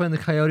they're also playing the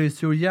Coyotes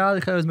too. Yeah,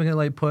 the Coyotes making a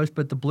late push,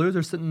 but the Blues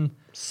are sitting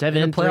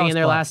 7-3 in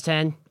their last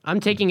 10. I'm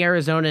taking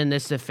Arizona in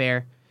this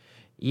affair,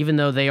 even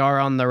though they are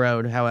on the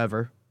road,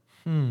 however.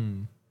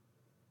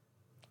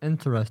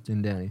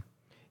 Interesting, Danny.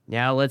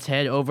 Now let's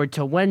head over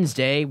to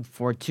Wednesday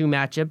for 2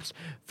 matchups.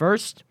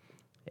 First,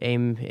 a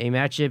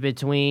matchup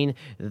between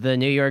the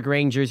New York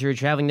Rangers, who are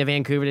traveling to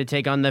Vancouver to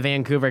take on the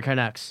Vancouver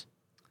Canucks.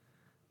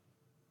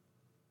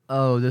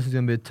 Oh, this is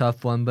going to be a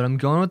tough one, but I'm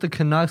going with the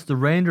Canucks. The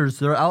Rangers,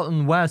 they're out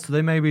in West, so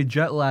they may be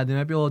jet-lagged. They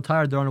might be a little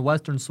tired. They're on a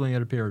Western swing,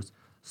 it appears.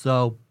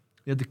 So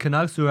you have the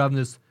Canucks who are having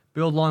this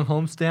build long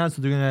homestand,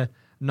 so they're going to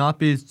not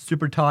be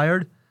super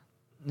tired.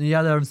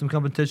 Yeah, they're having some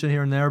competition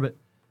here and there, but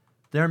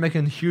they're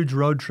making huge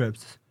road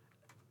trips.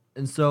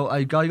 And so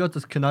I got to go with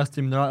this Canucks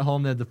team. They're at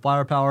home. They have the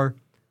firepower.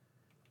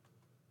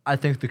 I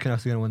think the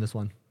Canucks are going to win this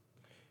one.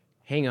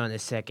 Hang on a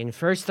second.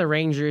 First, the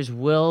Rangers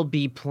will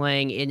be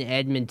playing in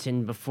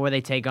Edmonton before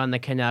they take on the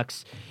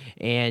Canucks.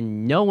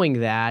 And knowing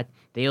that,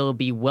 they'll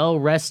be well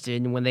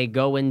rested when they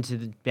go into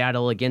the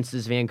battle against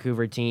this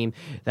Vancouver team.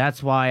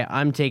 That's why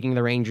I'm taking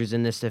the Rangers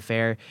in this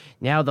affair.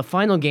 Now, the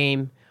final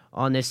game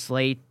on this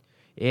slate,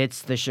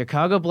 it's the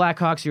Chicago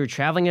Blackhawks who are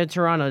traveling to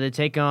Toronto to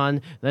take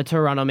on the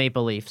Toronto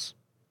Maple Leafs.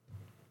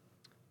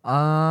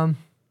 Gotta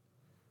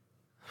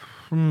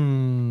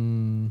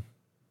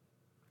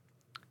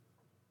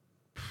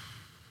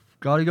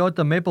go with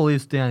the Maple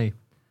Leafs, Danny.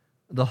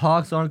 The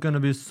Hawks aren't going to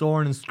be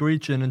soaring and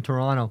screeching in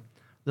Toronto.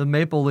 The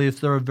Maple Leafs,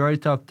 they're a very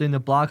tough team. The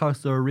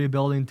Blackhawks are a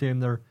rebuilding team.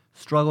 They're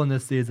struggling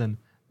this season.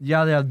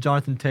 Yeah, they have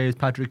Jonathan Toews,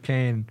 Patrick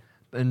Kane,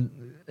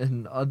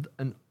 and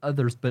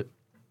others, but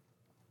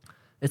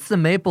it's the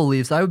Maple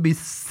Leafs. I would be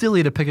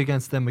silly to pick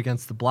against them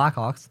against the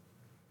Blackhawks.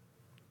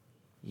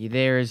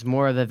 There's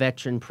more of a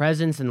veteran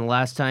presence, and the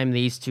last time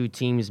these two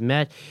teams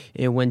met,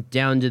 it went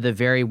down to the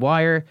very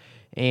wire,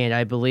 and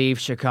I believe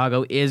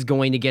Chicago is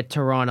going to get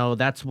Toronto.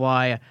 That's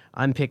why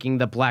I'm picking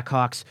the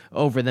Blackhawks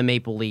over the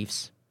Maple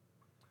Leafs.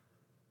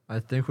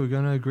 I think we're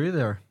going to agree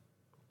there.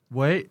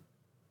 Wait,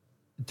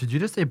 Did you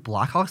just say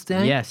Blackhawks,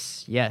 Danny?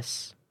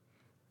 Yes.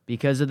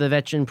 Because of the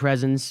veteran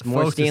presence,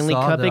 more Folks, you Stanley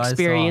saw Cup that I saw.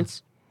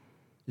 experience.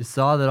 You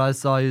saw that I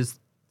saw he was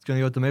going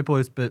to go with the Maple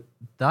Leafs, but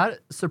that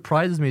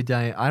surprises me,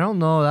 Danny. I don't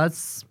know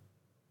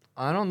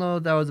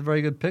if that was a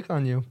very good pick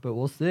on you, but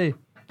we'll see.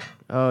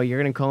 Oh,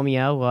 you're going to call me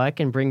out? Well, I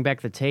can bring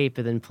back the tape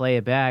and then play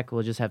it back.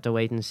 We'll just have to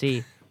wait and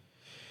see.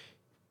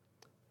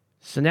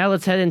 So now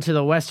let's head into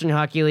the Western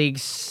Hockey League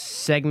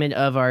segment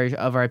of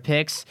our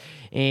picks,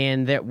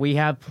 and that we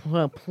have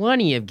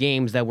plenty of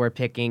games that we're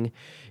picking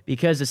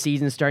because the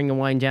season's starting to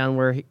wind down.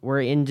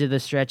 We're into the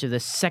stretch of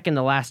the second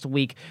to last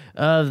week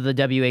of the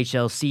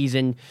WHL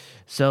season.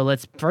 So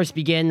let's first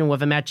begin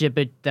with a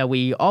matchup that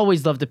we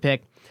always love to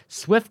pick: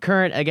 Swift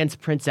Current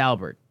against Prince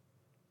Albert.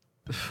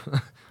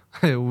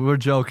 Hey, we're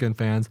joking,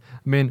 fans.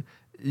 I mean,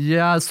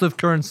 yeah, Swift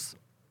Current's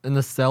in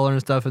the cellar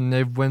and stuff, and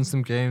they've won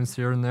some games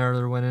here and there.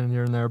 They're winning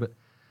here and there, but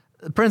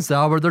Prince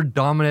Albert, they're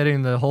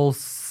dominating the whole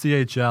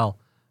CHL.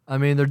 I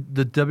mean, the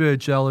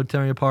WHL are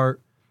tearing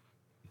apart.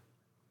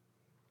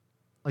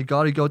 I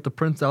gotta go with the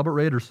Prince Albert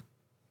Raiders.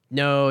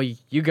 No,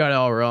 you got it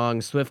all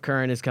wrong. Swift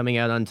Current is coming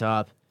out on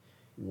top.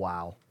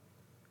 Wow.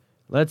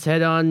 Let's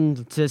head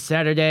on to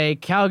Saturday.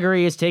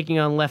 Calgary is taking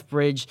on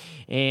Lethbridge,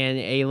 and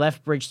a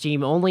Lethbridge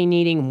team only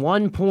needing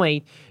 1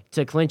 point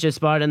to clinch a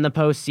spot in the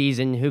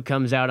postseason. Who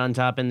comes out on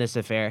top in this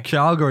affair?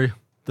 Calgary.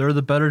 They're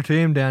the better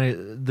team, Danny.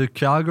 The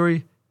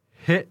Calgary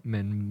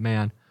Hitmen,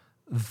 man.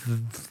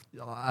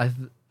 I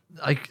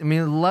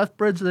mean,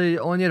 Lethbridge, they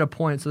only need a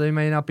point, so they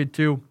may not be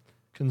too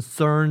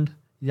concerned.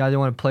 Yeah, they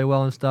want to play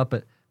well and stuff,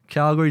 but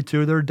Calgary,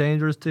 too, they're a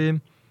dangerous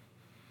team.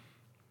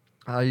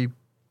 I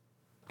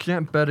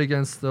can't bet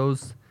against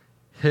those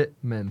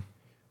Hitmen.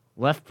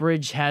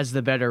 Lethbridge has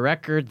the better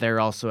record. They're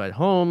also at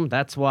home.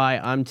 That's why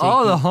I'm taking...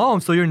 Oh, the home.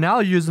 So you're now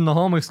using the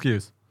home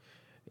excuse.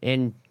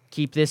 And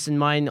keep this in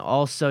mind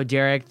also,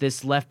 Derek.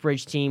 This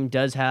Lethbridge team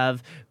does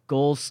have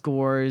goal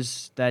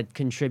scorers that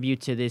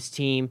contribute to this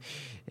team,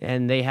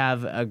 and they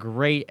have a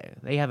great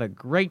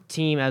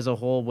team as a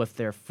whole with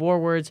their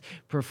forwards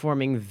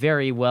performing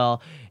very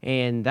well,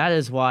 and that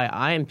is why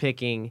I am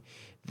picking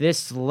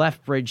this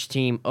Lethbridge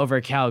team over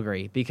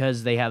Calgary,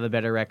 because they have a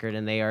better record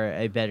and they are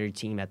a better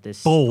team at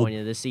this point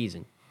of the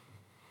season.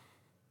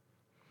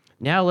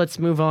 Now let's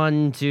move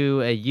on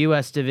to a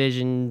U.S.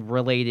 division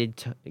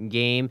related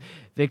game.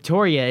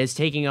 Victoria is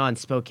taking on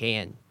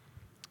Spokane.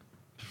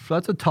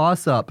 That's a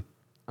toss-up.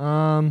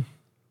 I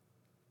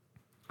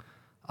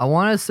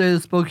want to say the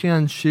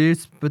Spokane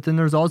Chiefs, but then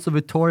there's also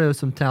Victoria with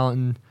some talent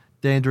and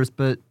dangerous,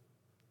 but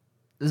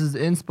this is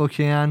in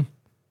Spokane.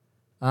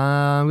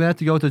 I'm going to have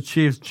to go with the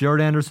Chiefs. Jared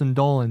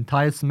Anderson-Dolan,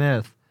 Ty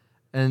Smith.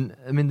 And,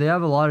 I mean, they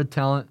have a lot of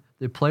talent.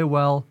 They play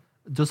well.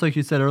 Just like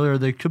you said earlier,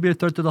 they could be a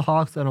threat to the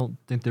Hawks. I don't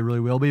think they really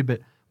will be,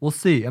 but we'll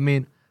see. I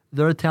mean,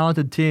 they're a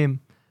talented team.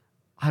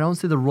 I don't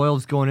see the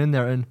Royals going in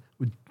there, and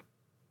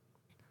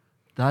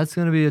that's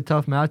going to be a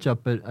tough matchup,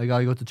 but I got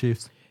to go with the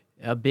Chiefs.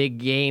 A big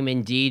game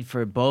indeed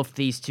for both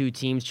these two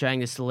teams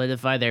trying to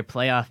solidify their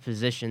playoff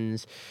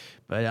positions.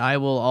 But I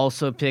will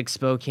also pick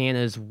Spokane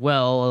as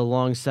well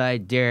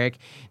alongside Derek.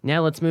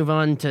 Now let's move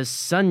on to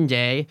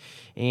Sunday.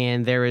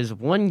 And there is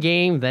one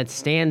game that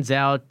stands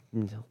out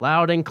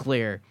loud and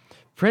clear.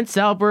 Prince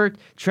Albert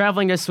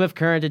traveling to Swift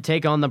Current to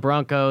take on the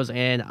Broncos.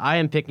 And I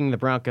am picking the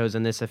Broncos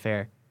in this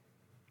affair.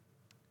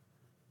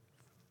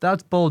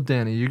 That's bold,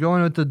 Danny. You're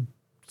going with the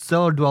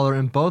cellar dweller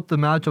in both the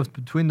matchups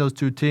between those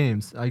two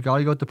teams. I got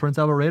to go with the Prince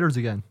Albert Raiders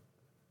again.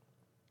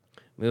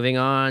 Moving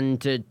on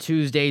to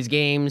Tuesday's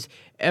games,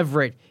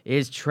 Everett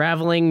is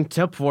traveling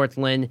to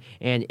Portland,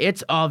 and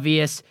it's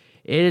obvious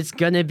it's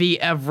going to be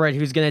Everett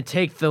who's going to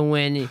take the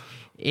win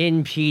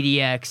in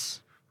PDX.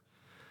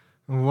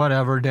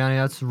 Whatever, Danny,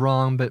 that's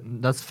wrong, but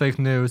that's fake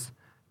news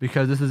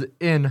because this is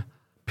in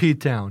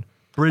P-Town,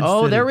 Bridge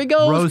City, there we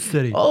go. Rose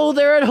City. Oh,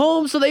 they're at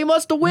home, so they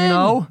must win.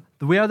 No,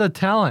 we have the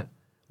talent.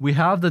 We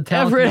have the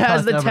talent. Everett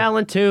has the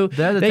talent, too.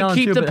 They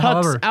keep the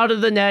pucks out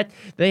of the net.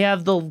 They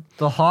have the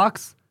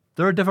Hawks.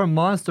 They're a different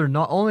monster,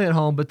 not only at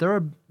home, but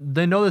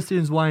they know the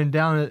season's winding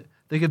down.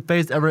 They could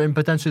face Everett in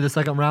potentially the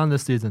second round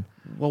this season.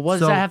 Well, what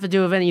does that have to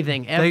do with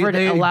anything? Everett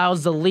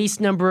allows the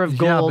least number of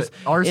goals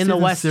in the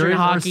Western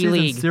Hockey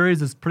League. Our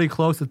series is pretty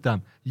close with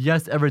them.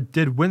 Yes, Everett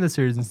did win the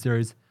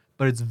series,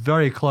 but it's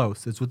very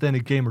close. It's within a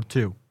game or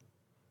two.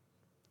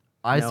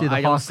 I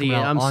don't see it.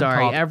 I'm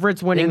sorry.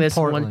 Everett's winning this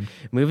one.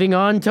 Moving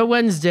on to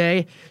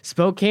Wednesday,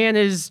 Spokane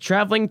is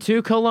traveling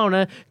to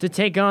Kelowna to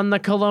take on the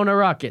Kelowna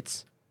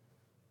Rockets.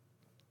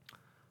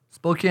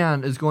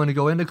 Spokane is going to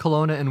go into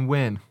Kelowna and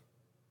win.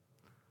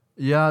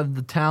 Yeah,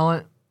 the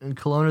talent in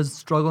Kelowna is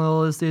struggling a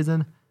little this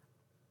season.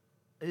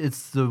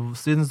 The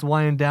season's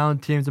winding down.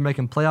 Teams are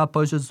making playoff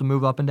pushes to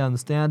move up and down the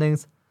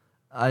standings.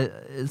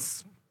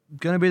 It's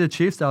going to be the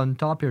Chiefs out on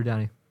top here,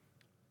 Danny.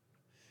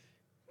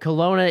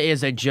 Kelowna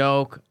is a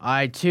joke.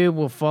 I, too,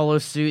 will follow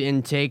suit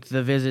and take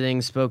the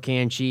visiting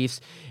Spokane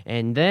Chiefs.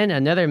 And then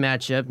another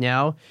matchup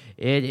now.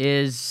 It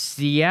is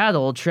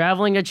Seattle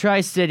traveling to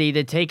Tri-City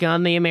to take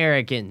on the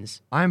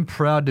Americans. I'm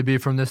proud to be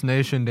from this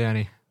nation,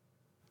 Danny.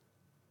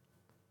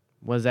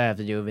 What does that have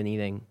to do with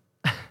anything?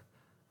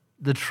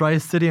 The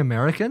Tri-City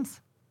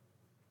Americans?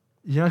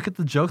 You don't get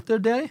the joke there,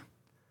 Danny?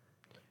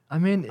 I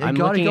mean, I'm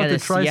looking at a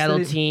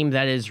Seattle team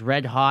that is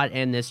red hot,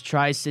 and this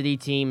Tri-City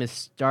team is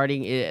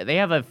starting. They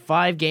have a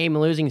 5-game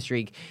losing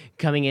streak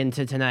coming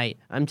into tonight.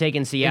 I'm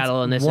taking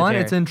Seattle in this one,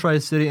 affair. It's in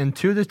Tri-City, and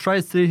two, this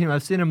Tri-City team,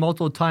 I've seen it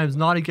multiple times,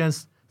 not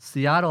against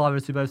Seattle,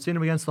 obviously, but I've seen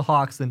them against the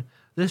Hawks, and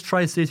this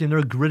Tri-City team,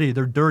 they're gritty,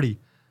 they're dirty,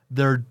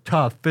 they're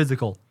tough,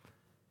 physical,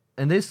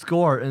 and they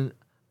score, and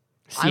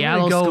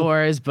Seattle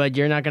scores, but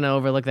you're not going to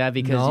overlook that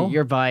because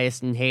you're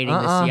biased and hating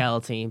the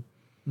Seattle team.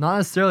 Not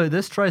necessarily.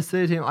 This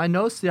Tri-City team, I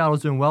know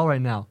Seattle's doing well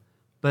right now,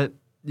 but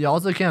you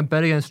also can't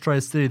bet against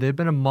Tri-City. They've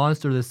been a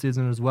monster this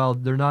season as well.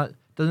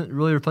 Doesn't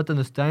really reflect on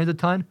the standings a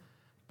ton,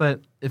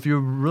 but if you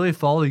really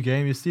follow the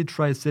game, you see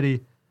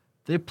Tri-City,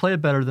 they play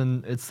better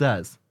than it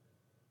says.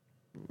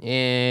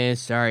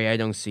 Sorry, I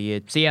don't see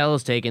it.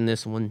 Seattle's taking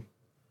this one.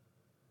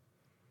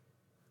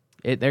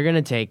 They're going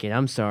to take it.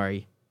 I'm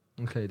sorry.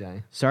 Okay,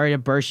 Danny. Sorry to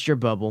burst your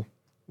bubble.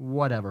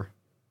 Whatever.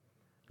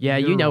 Yeah,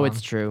 You're you know wrong.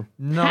 It's true.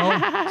 No,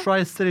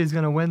 Tri-City's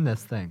going to win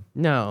this thing.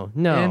 No.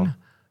 In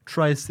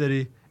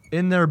Tri-City,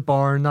 in their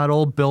barn, that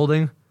old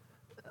building,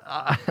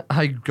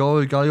 gotta go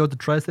with the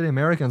Tri-City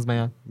Americans,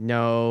 man.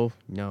 No.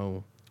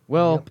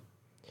 Well,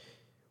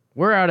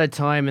 we're out of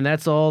time, and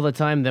that's all the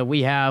time that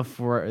we have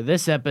for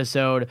this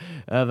episode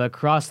of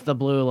Across the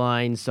Blue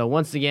Line. So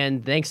once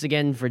again, thanks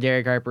again for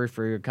Derek Harper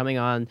for coming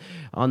on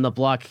the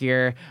block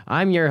here.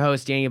 I'm your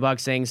host, Danny Buck,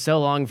 saying so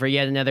long for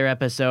yet another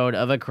episode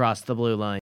of Across the Blue Line.